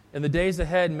 In the days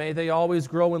ahead, may they always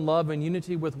grow in love and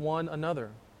unity with one another.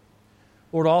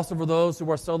 Lord, also for those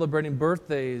who are celebrating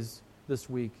birthdays this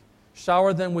week,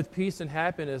 shower them with peace and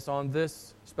happiness on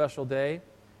this special day,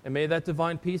 and may that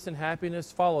divine peace and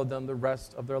happiness follow them the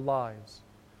rest of their lives.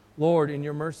 Lord, in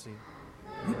your mercy.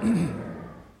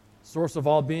 Source of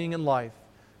all being and life,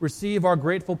 receive our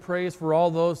grateful praise for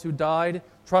all those who died,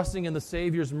 trusting in the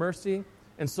Savior's mercy,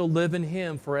 and so live in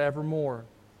him forevermore.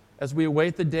 As we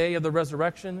await the day of the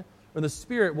resurrection, when the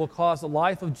Spirit will cause the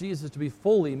life of Jesus to be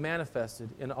fully manifested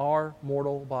in our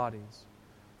mortal bodies.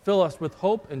 Fill us with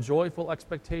hope and joyful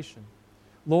expectation.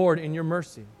 Lord, in your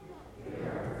mercy.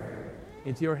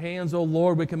 Into your hands, O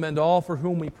Lord, we commend all for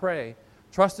whom we pray,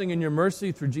 trusting in your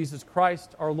mercy through Jesus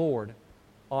Christ our Lord.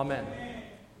 Amen.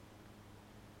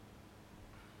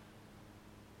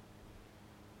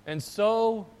 And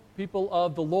so, people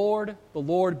of the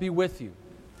Lord be with you.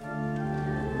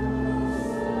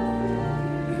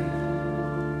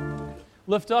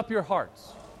 Lift up your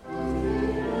hearts.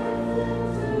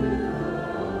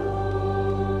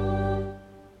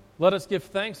 Let us give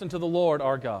thanks unto the Lord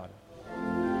our God.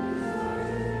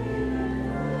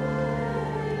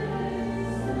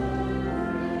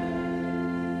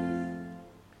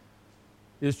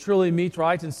 It is truly meet,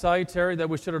 right, and salutary that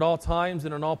we should at all times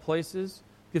and in all places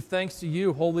give thanks to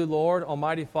you, Holy Lord,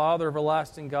 Almighty Father,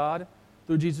 everlasting God,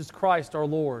 through Jesus Christ our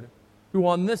Lord, who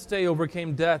on this day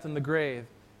overcame death and the grave,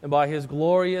 and by his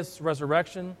glorious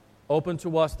resurrection opened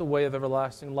to us the way of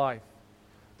everlasting life.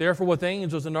 Therefore, with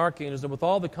angels and archangels and with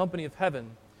all the company of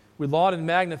heaven, we laud and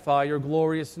magnify your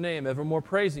glorious name, evermore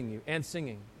praising you and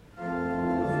singing.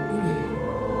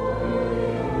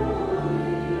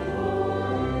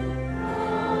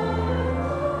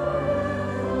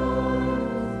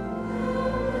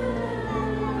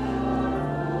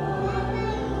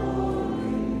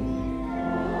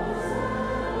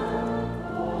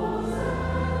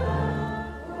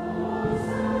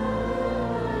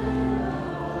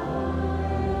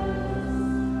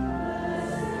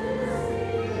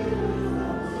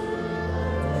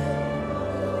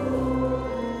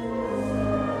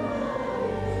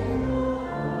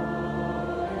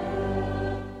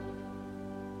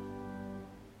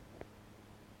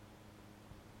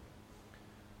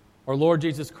 Our Lord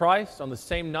Jesus Christ, on the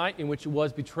same night in which he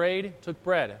was betrayed, took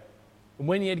bread. And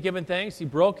when he had given thanks, he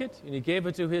broke it, and he gave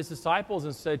it to his disciples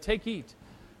and said, "Take, eat.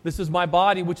 This is my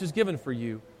body which is given for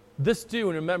you. This do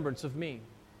in remembrance of me."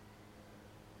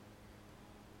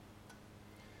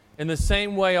 In the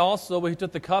same way also he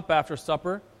took the cup after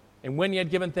supper, and when he had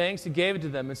given thanks, he gave it to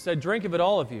them and said, "Drink of it,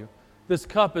 all of you. This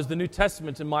cup is the New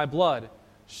Testament in my blood,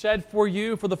 shed for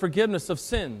you for the forgiveness of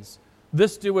sins.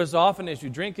 This do as often as you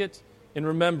drink it in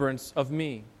remembrance of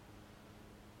me."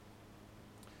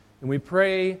 And we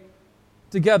pray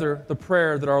together the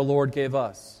prayer that our Lord gave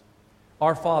us.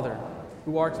 Our Father,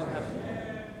 who art in heaven,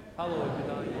 hallowed be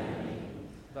thy name.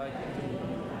 Thy kingdom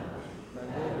come,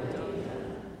 thy will be done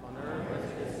on earth as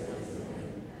it is in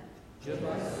heaven. Give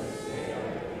us this day our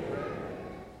daily bread,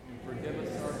 and forgive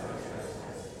us our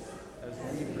trespasses, as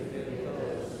we forgive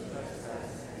those who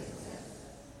trespass against us.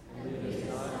 And lead us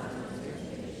not into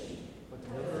temptation, but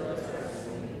deliver us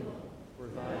from evil. For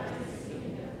thine is the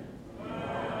kingdom, and the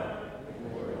power, and the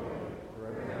glory,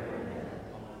 forever and ever.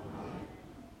 Amen.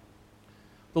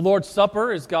 The Lord's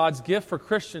Supper is God's gift for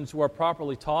Christians who are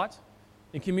properly taught.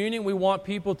 In communion, we want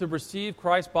people to receive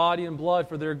Christ's body and blood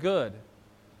for their good.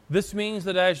 This means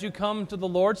that as you come to the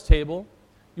Lord's table,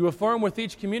 you affirm with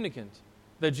each communicant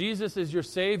that Jesus is your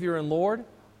Savior and Lord,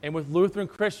 and with Lutheran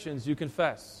Christians you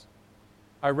confess,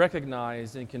 "I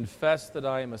recognize and confess that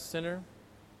I am a sinner.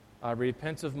 I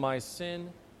repent of my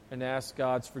sin and ask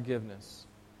God's forgiveness.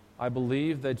 I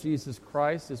believe that Jesus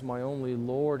Christ is my only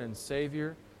Lord and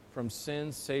Savior from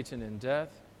sin, Satan, and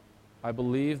death. I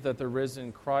believe that the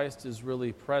risen Christ is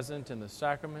really present in the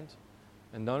sacrament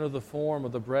and under the form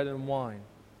of the bread and wine.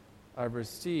 I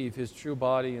receive his true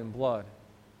body and blood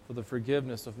for the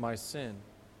forgiveness of my sin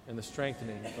and the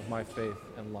strengthening of my faith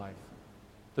and life.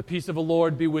 The peace of the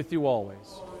Lord be with you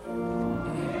always.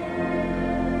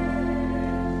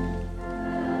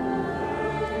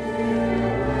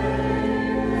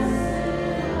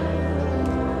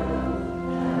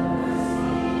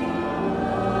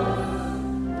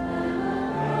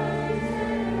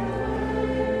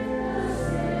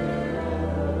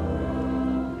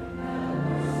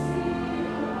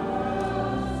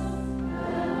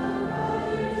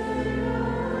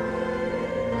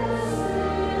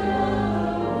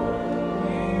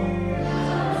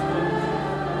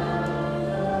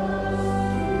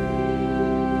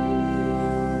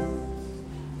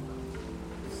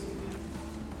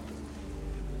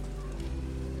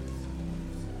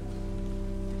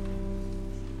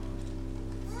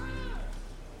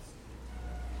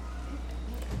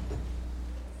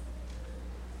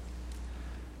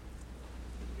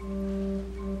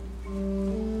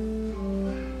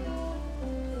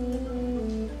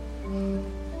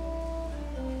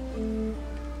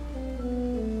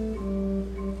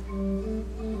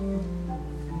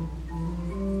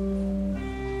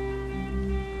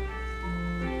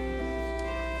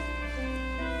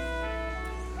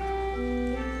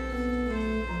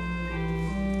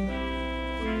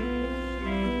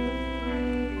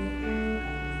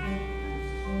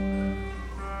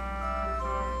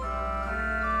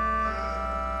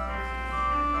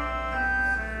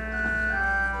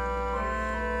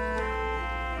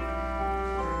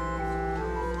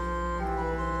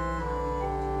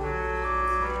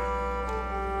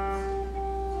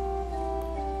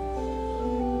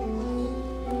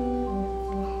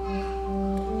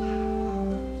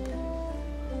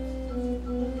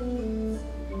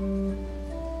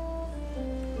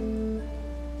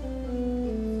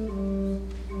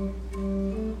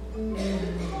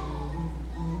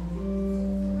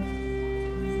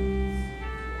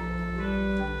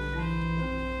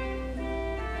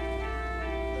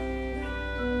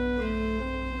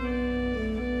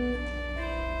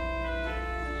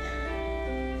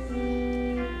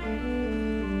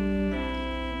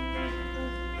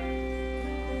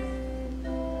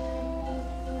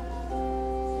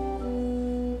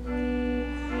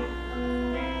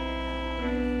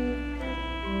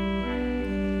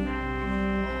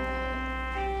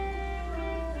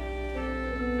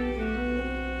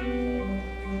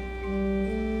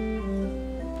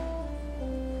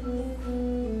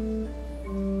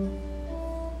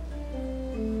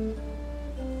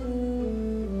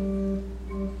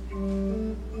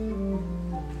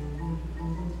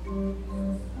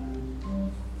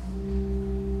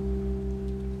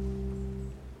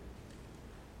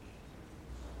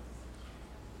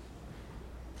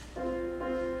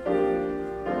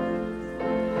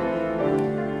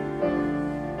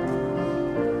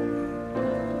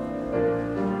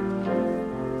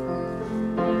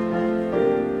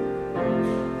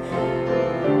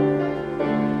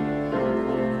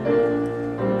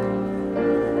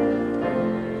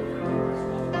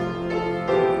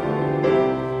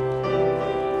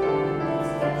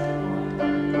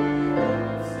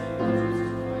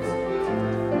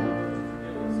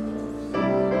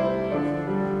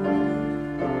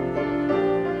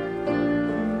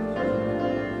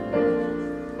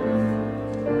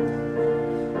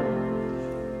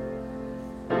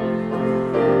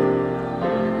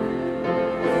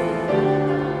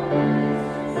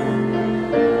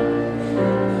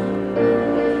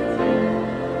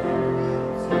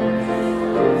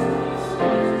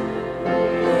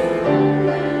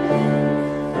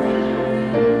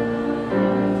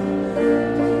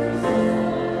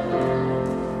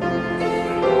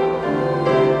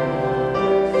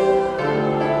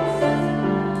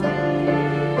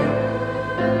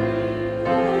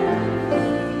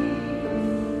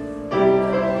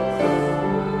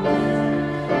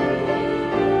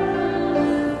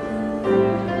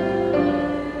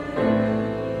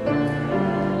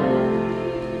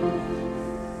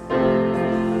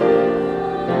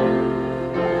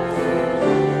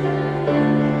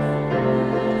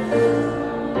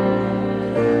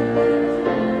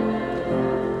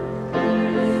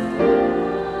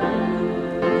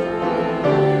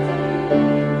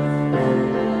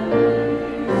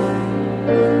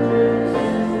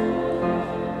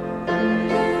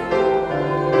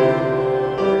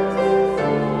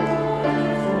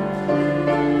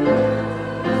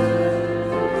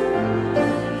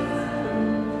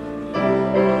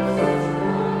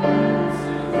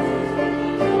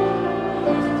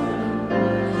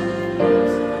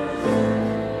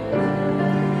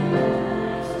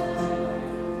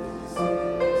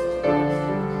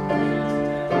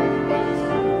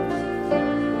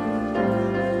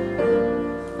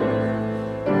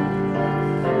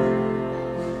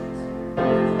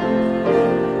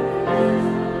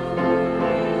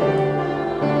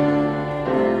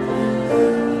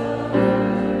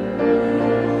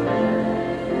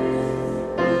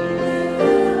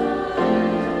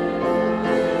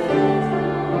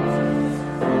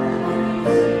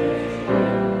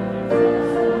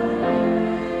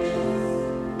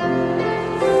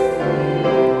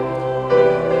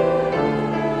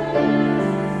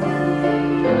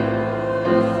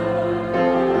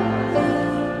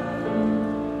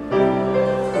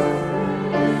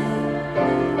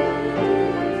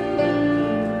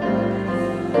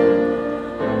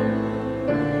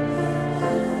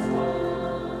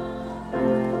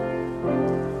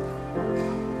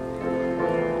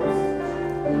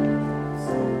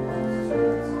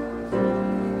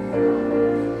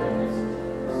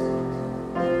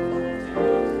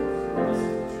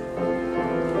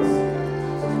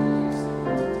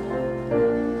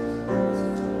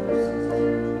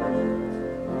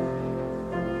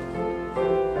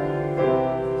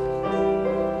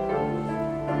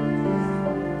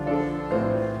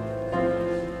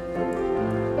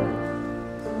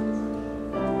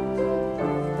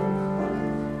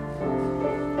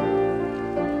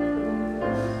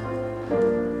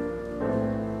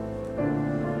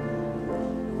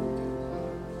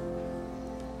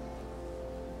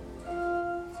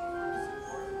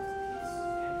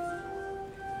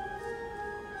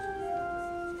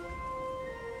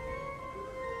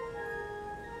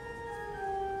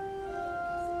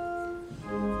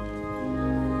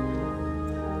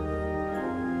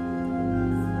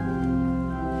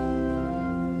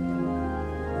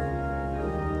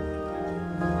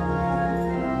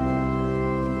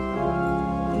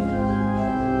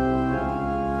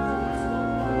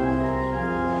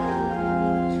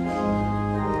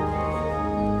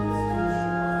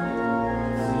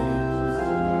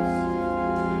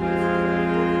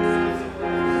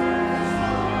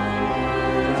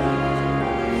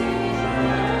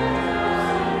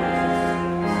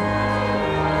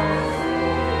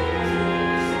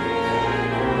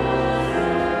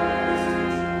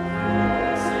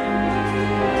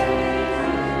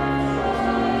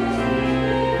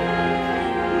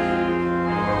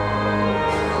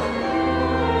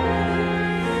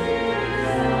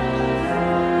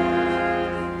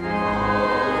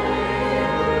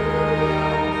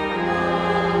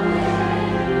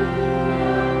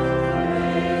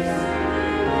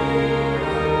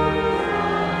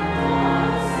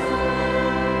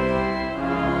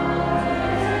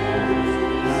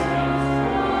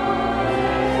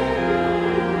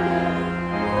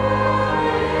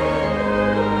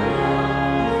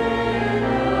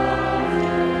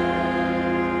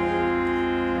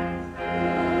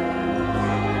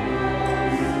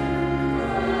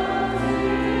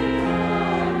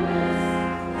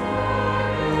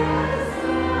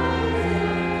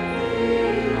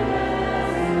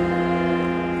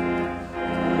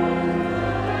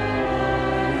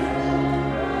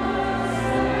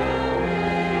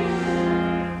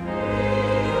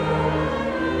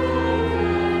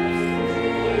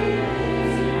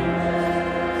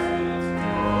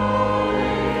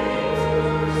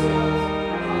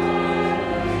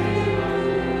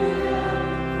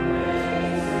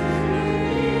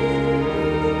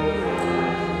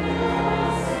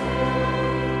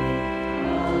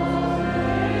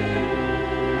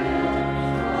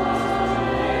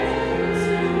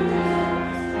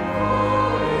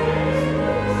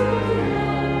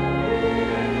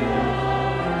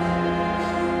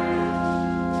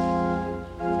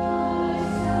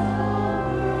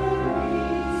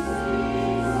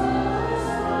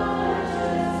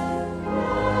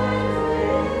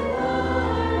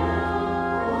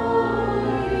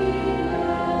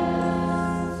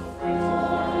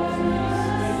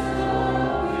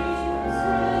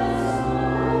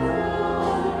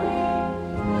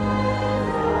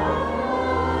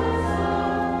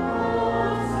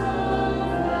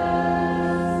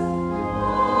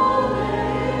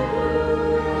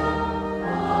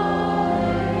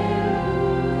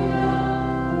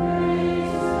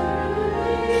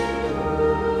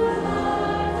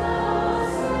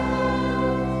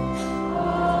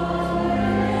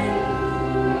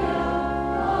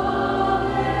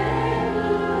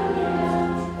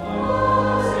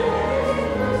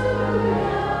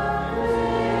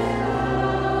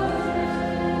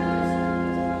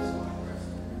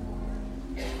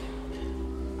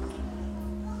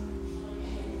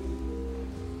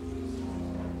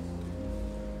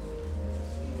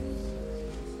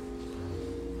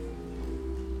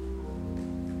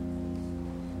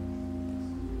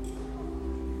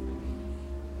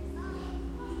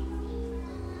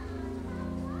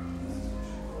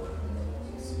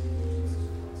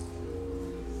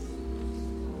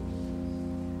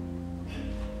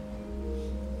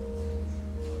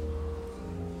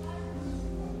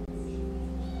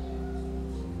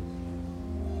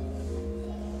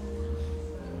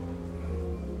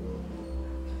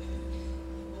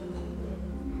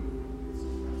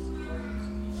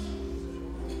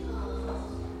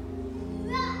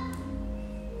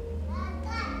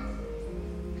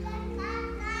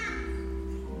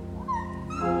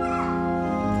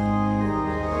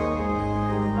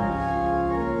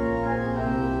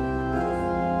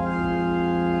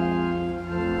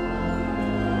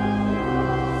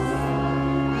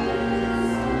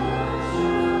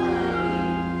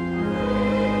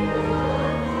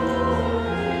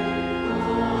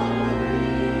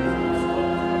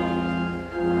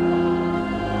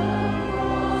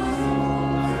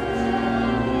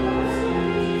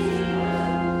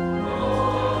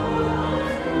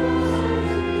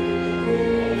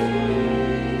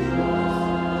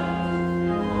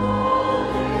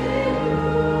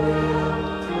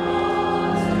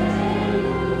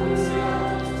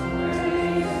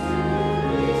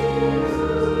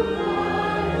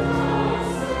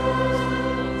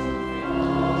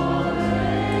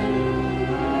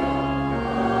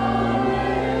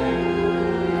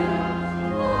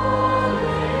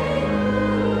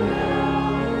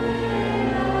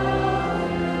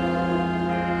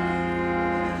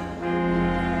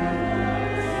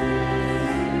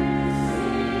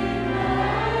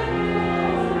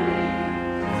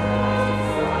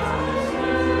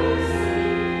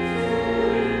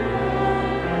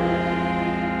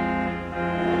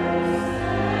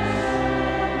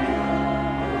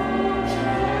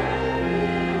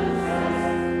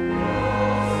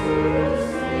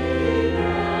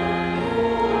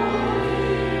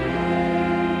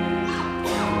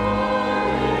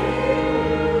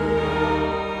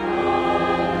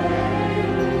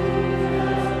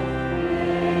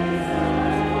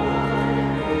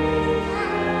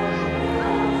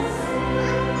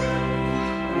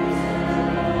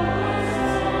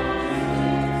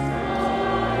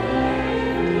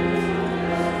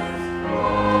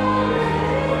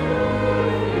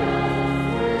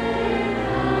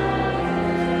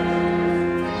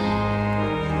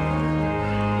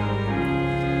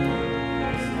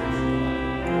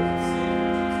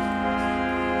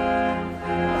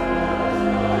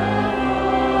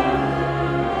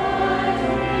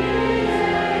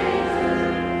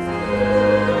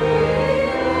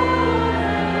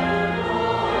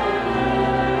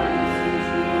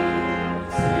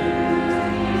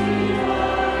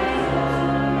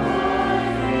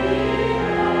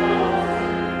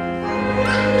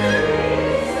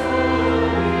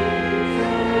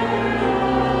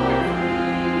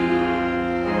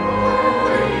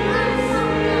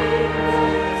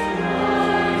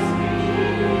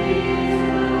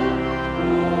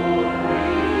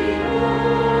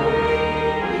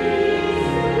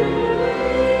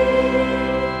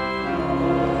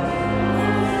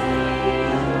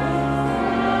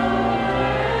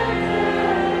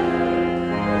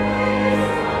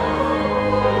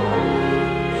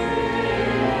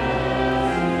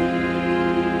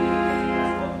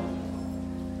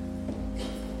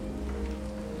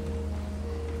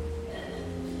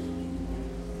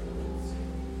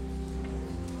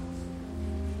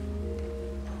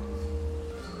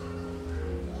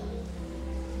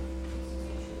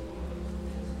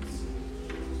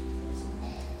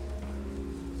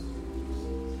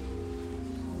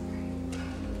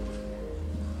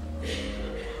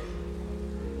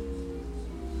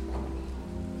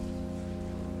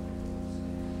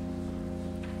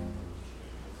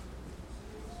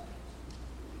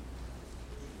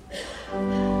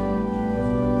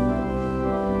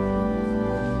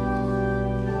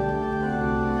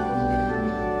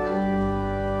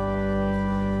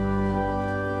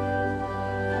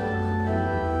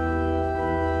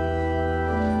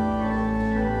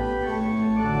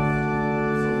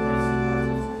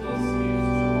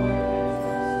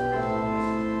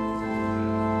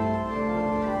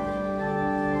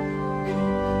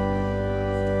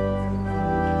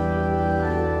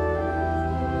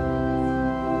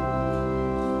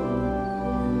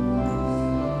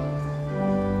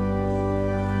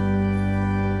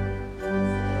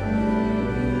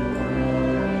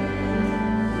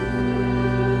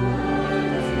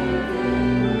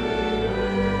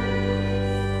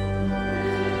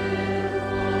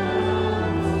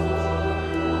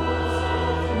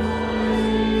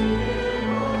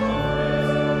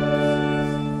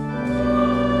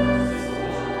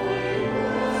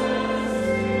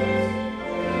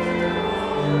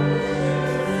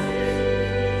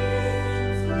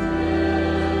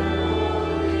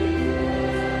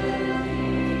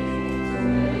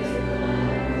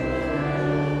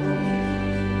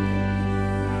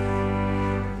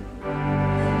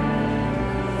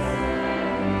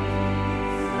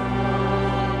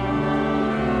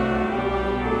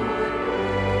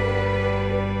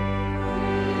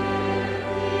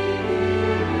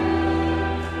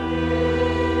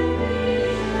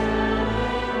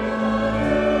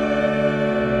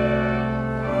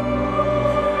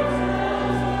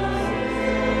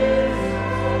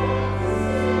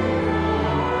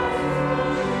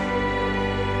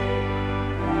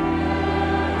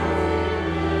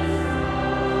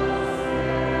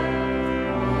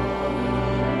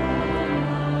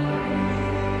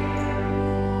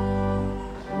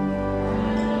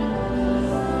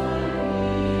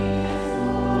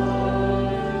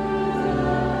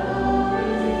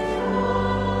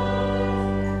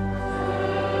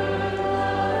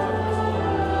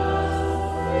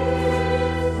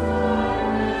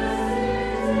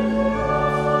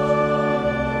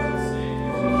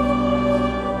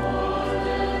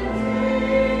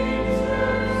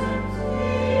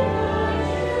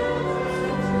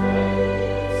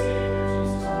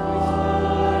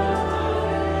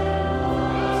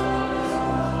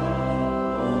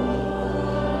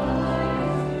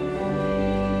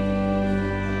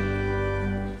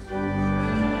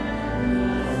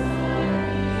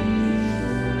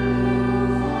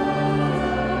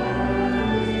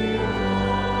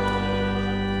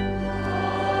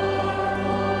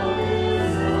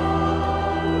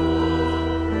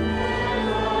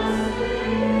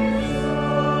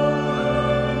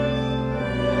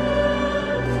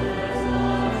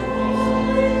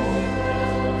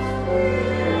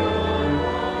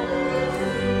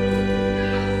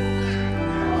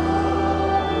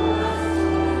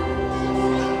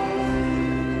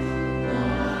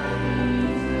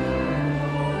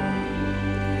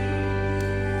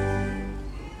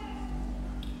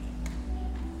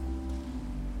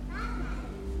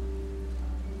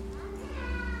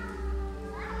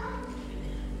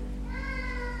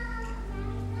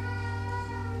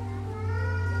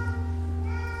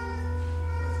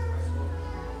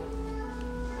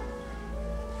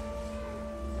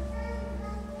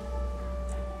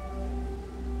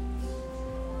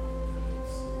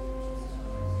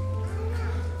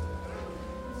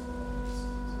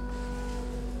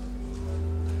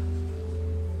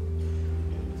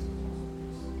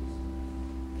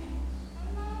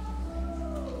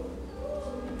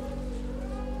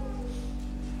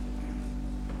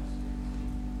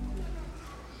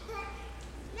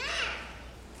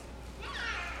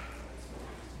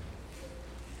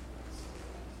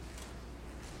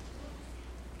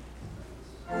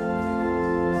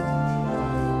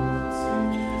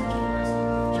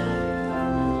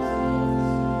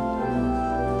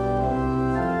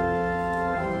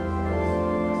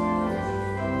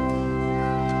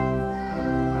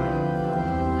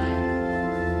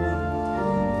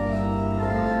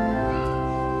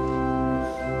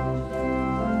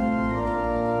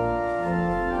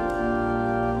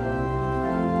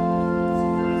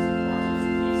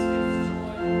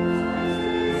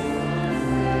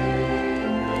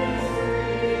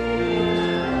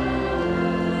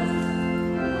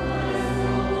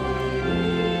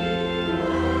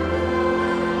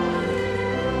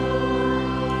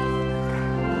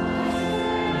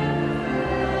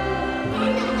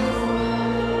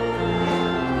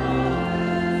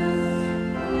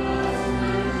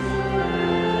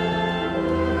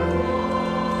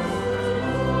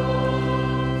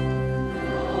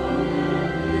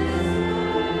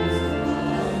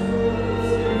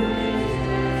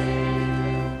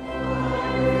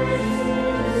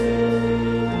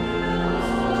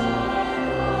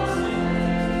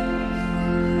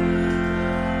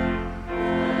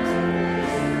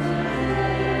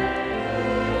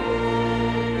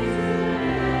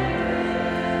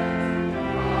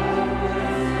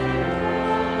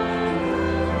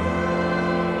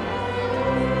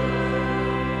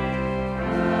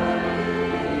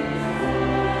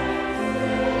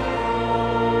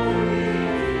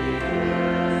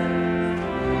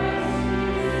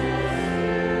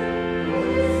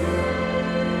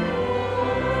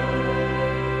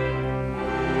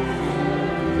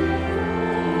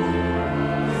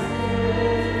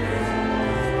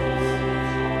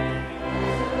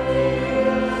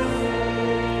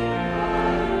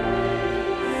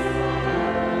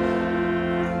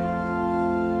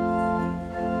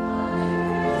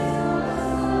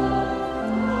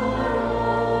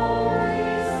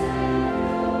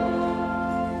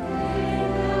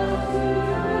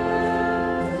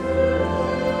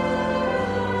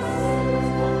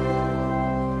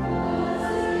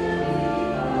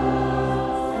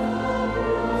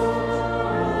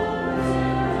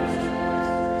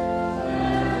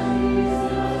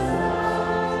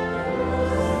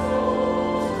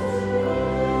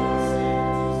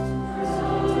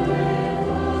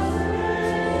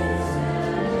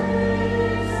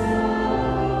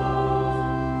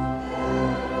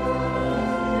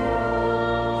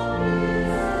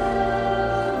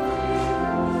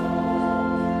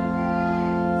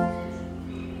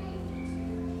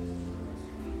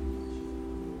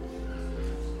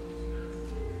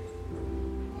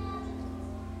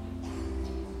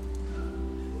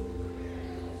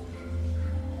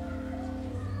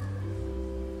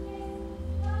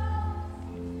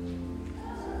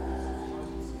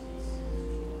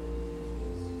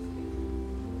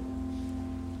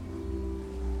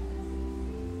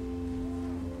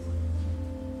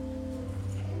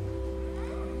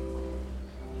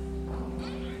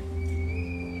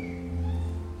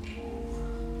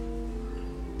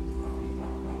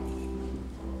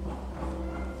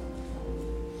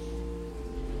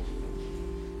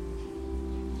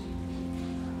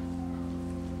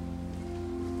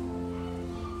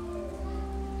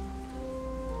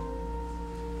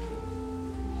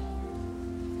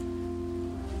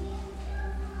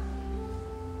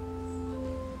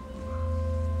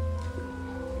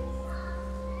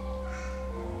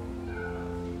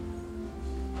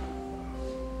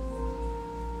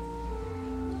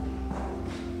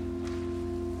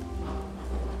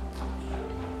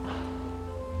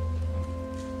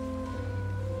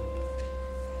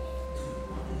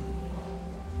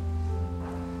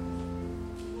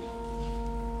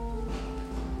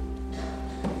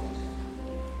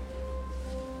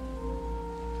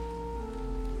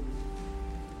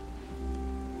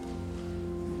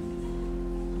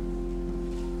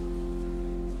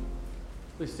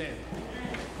 Please stand.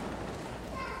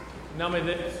 Now may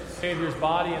this Savior's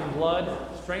body and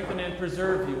blood strengthen and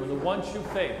preserve you in the one true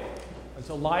faith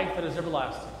until life that is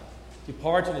everlasting.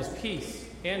 Depart in his peace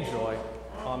and joy.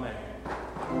 Amen.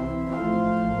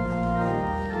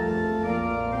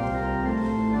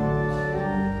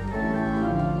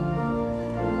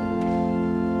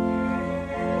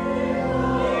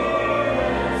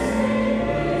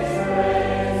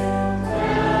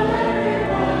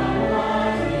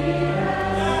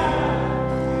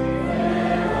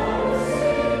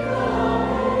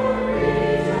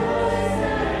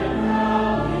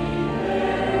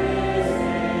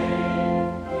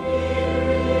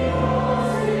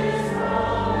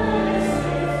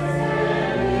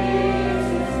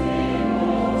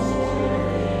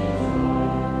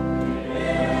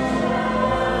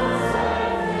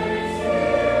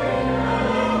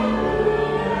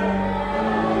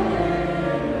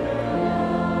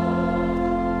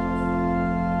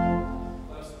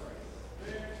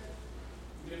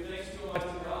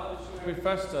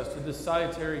 Refreshed us to this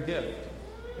salutary gift,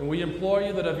 and we implore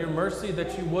you that of your mercy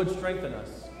that you would strengthen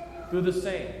us through the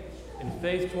same, in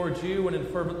faith towards you and in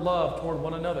fervent love toward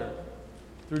one another.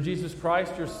 Through Jesus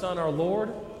Christ, your Son, our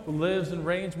Lord, who lives and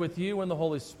reigns with you in the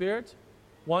Holy Spirit,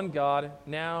 one God,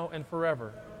 now and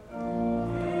forever.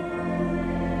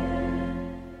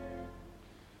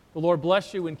 The Lord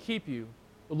bless you and keep you.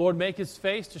 The Lord make his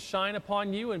face to shine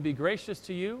upon you and be gracious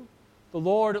to you. The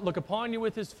Lord look upon you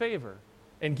with his favor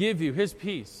and give you his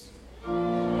peace.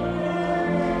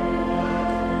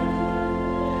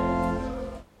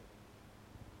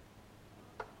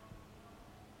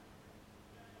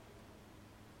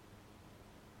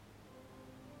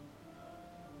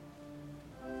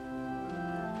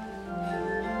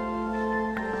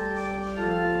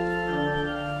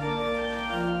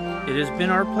 It has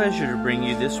been our pleasure to bring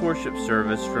you this worship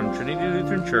service from Trinity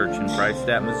Lutheran Church in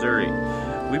Freistatt, Missouri.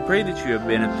 We pray that you have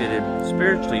benefited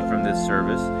spiritually from this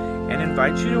service and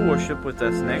invite you to worship with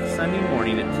us next Sunday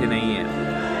morning at 10 a.m.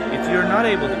 If you are not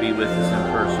able to be with us in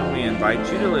person, we invite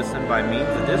you to listen by means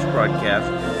of this broadcast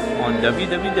on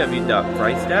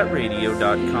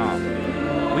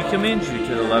www.freistattradio.com. We commend you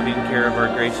to the loving care of our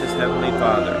gracious Heavenly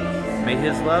Father. May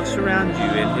his love surround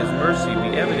you and his mercy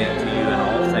be evident to you in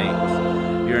all things.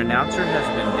 Your announcer has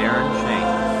been Darren Shane.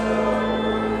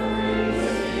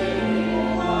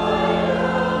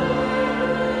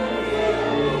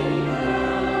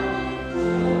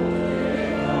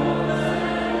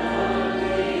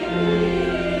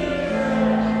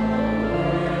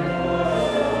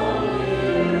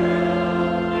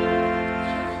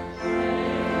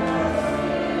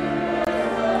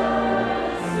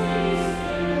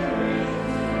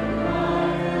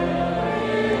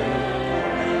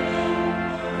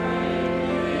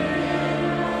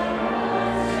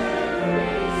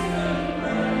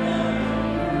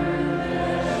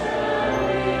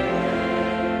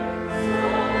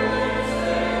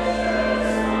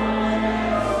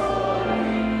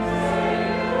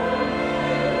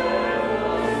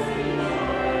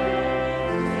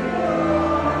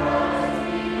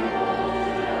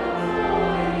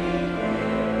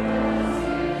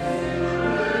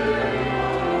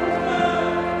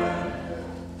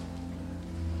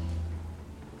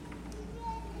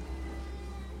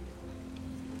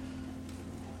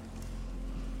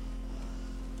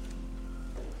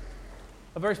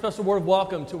 A very special word of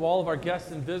welcome to all of our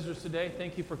guests and visitors today.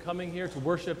 Thank you for coming here to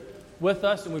worship with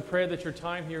us, and we pray that your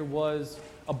time here was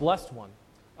a blessed one.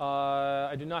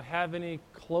 I do not have any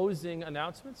closing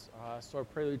announcements, so I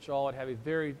pray that you all would have a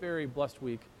very, very blessed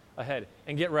week ahead,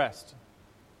 and get rest.